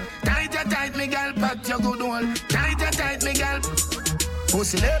snow. Tight, me girl, pat your good hole. Tight, me girl.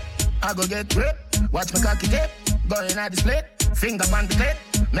 Pussy lip, I go get ripped. Watch me cocky tip, going at the split. Finger on the clip,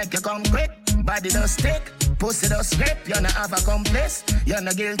 make you come quick. Body does stick, pussy does strip. You no have a complice, you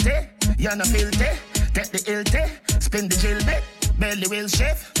no guilty, you no filthy. Take the ill tea, spin the jill bit. Belly will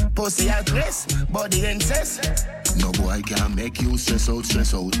shift, pussy at risk, body incest. No boy can make you stress out.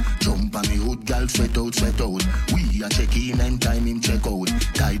 Jump on me hood, gal, sweat out. We a check in and time him check out.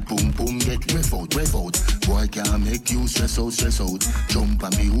 Tight boom, get ref out. Boy can make you stress out. Jump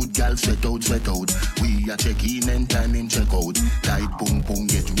on me hood, gal, sweat out. We a check in and time him check out. Tight boom,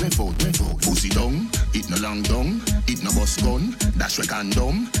 get ref out. Pussy down, it no long down, it no bus gun. Dash we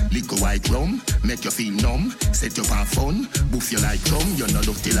condom, liquor white rum, make you feel numb. Set you for fun, boof you like drum. You no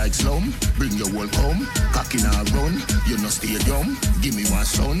dirty like slum, bring your whole come. Cock in a run, you no stadium. Give me one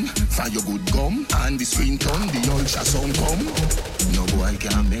son, find your good gum. And the screen turn, the ultra sound come. No boy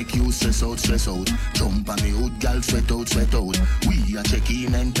can make you stress out. Jump on me hood, gal, sweat out. We a check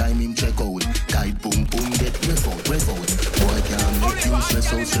in and time him check out. Tight boom, get ref out. Boy can make you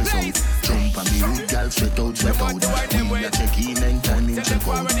stress out. Jump on me hood, gal, sweat out. We a check in and time him check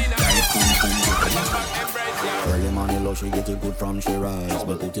out. Tight boom, get ref out. Early morning love, she get it good from she rise.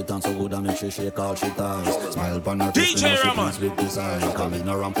 But put it on so good and make she shake all she ties. Smile upon her face, she pleased with this eye. Come in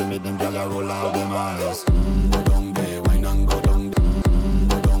around to make them gyal a roll out them eyes. Go down there, wine and go down.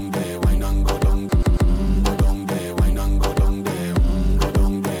 Go down there, wine and go down. Go down there, wine and go down there. Go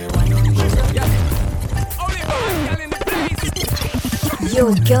down there, wine and go down.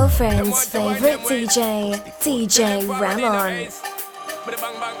 Your girlfriend's favorite DJ Ramon.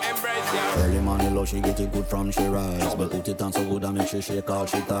 Early morning love, she get it good from she rise. But put it on so good and make she shake all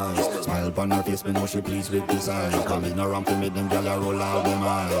she ties. Smile upon her face, me know she pleased with this eye. Come in around to make them gyal a roll out them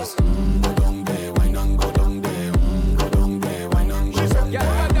eyes. Go down there, wine and go down there. Go down there, wine and go down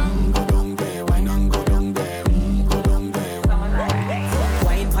there. Go down there, wine and go down there. Go down there.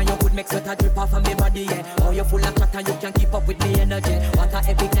 Wine for your good make sweat a drip off of me body, yeah. Oh, you full of chat and you can keep up with me energy. What a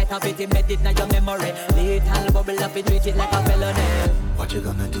epic night of it embedded in your memory. Little bubble up it, treat it like a felony. What you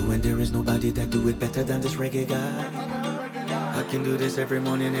gonna do when there is nobody that do it better than this reggae guy? I can do this every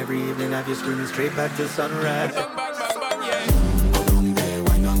morning, every evening. Have you screaming straight back to sunrise. Go down there,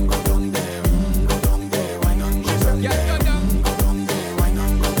 wine and go down there. Go down there, wine and go down there. Go down there, wine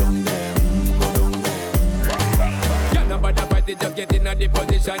and go down there. Go down there. You're not bad about it, just get in a the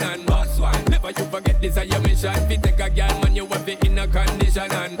position and boss one. Never you forget this is your mission. If you take a girl, man, you have it in a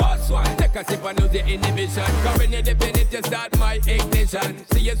condition and boss one. Take a sip and lose the inhibition. Cause when you dip in it, you start my ignition.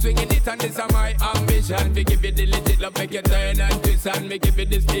 See you swinging it and this is my ambition. We give you the legit love, make you turn and twist and me give you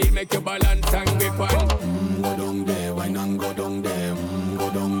the speed, make you balance and grip on. Go down there, wine and go down there. Go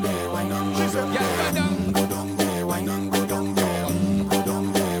down there, wine and go down there. Go down there, wine and go down there. Go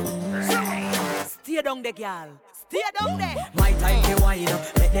down there. Stay down there, girl. Stay down there. My time to wine.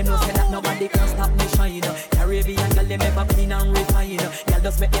 Let them know say that nobody can stop me shine. Caribbean girl, they never clean and refine. Girl,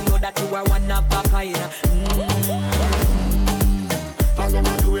 just make them know that you are one of a kind. All them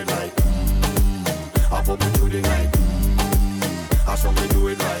do it like I pop it through the night. I saw me do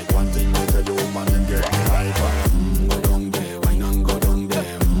it like one thing we tell you, woman, and get me hyper. Go down there, wine and go down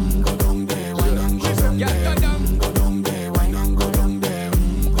there. Go down there, wine and go down there. Go down there, wine and go down there.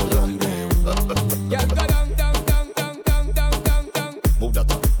 Go down there.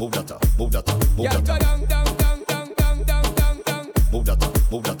 move that, move that, move that,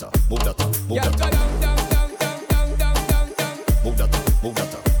 move that, move that, move that, move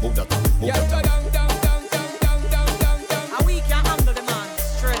that, move that, move that. Handle the man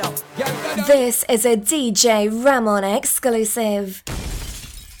straight up. This is a DJ Ramon exclusive.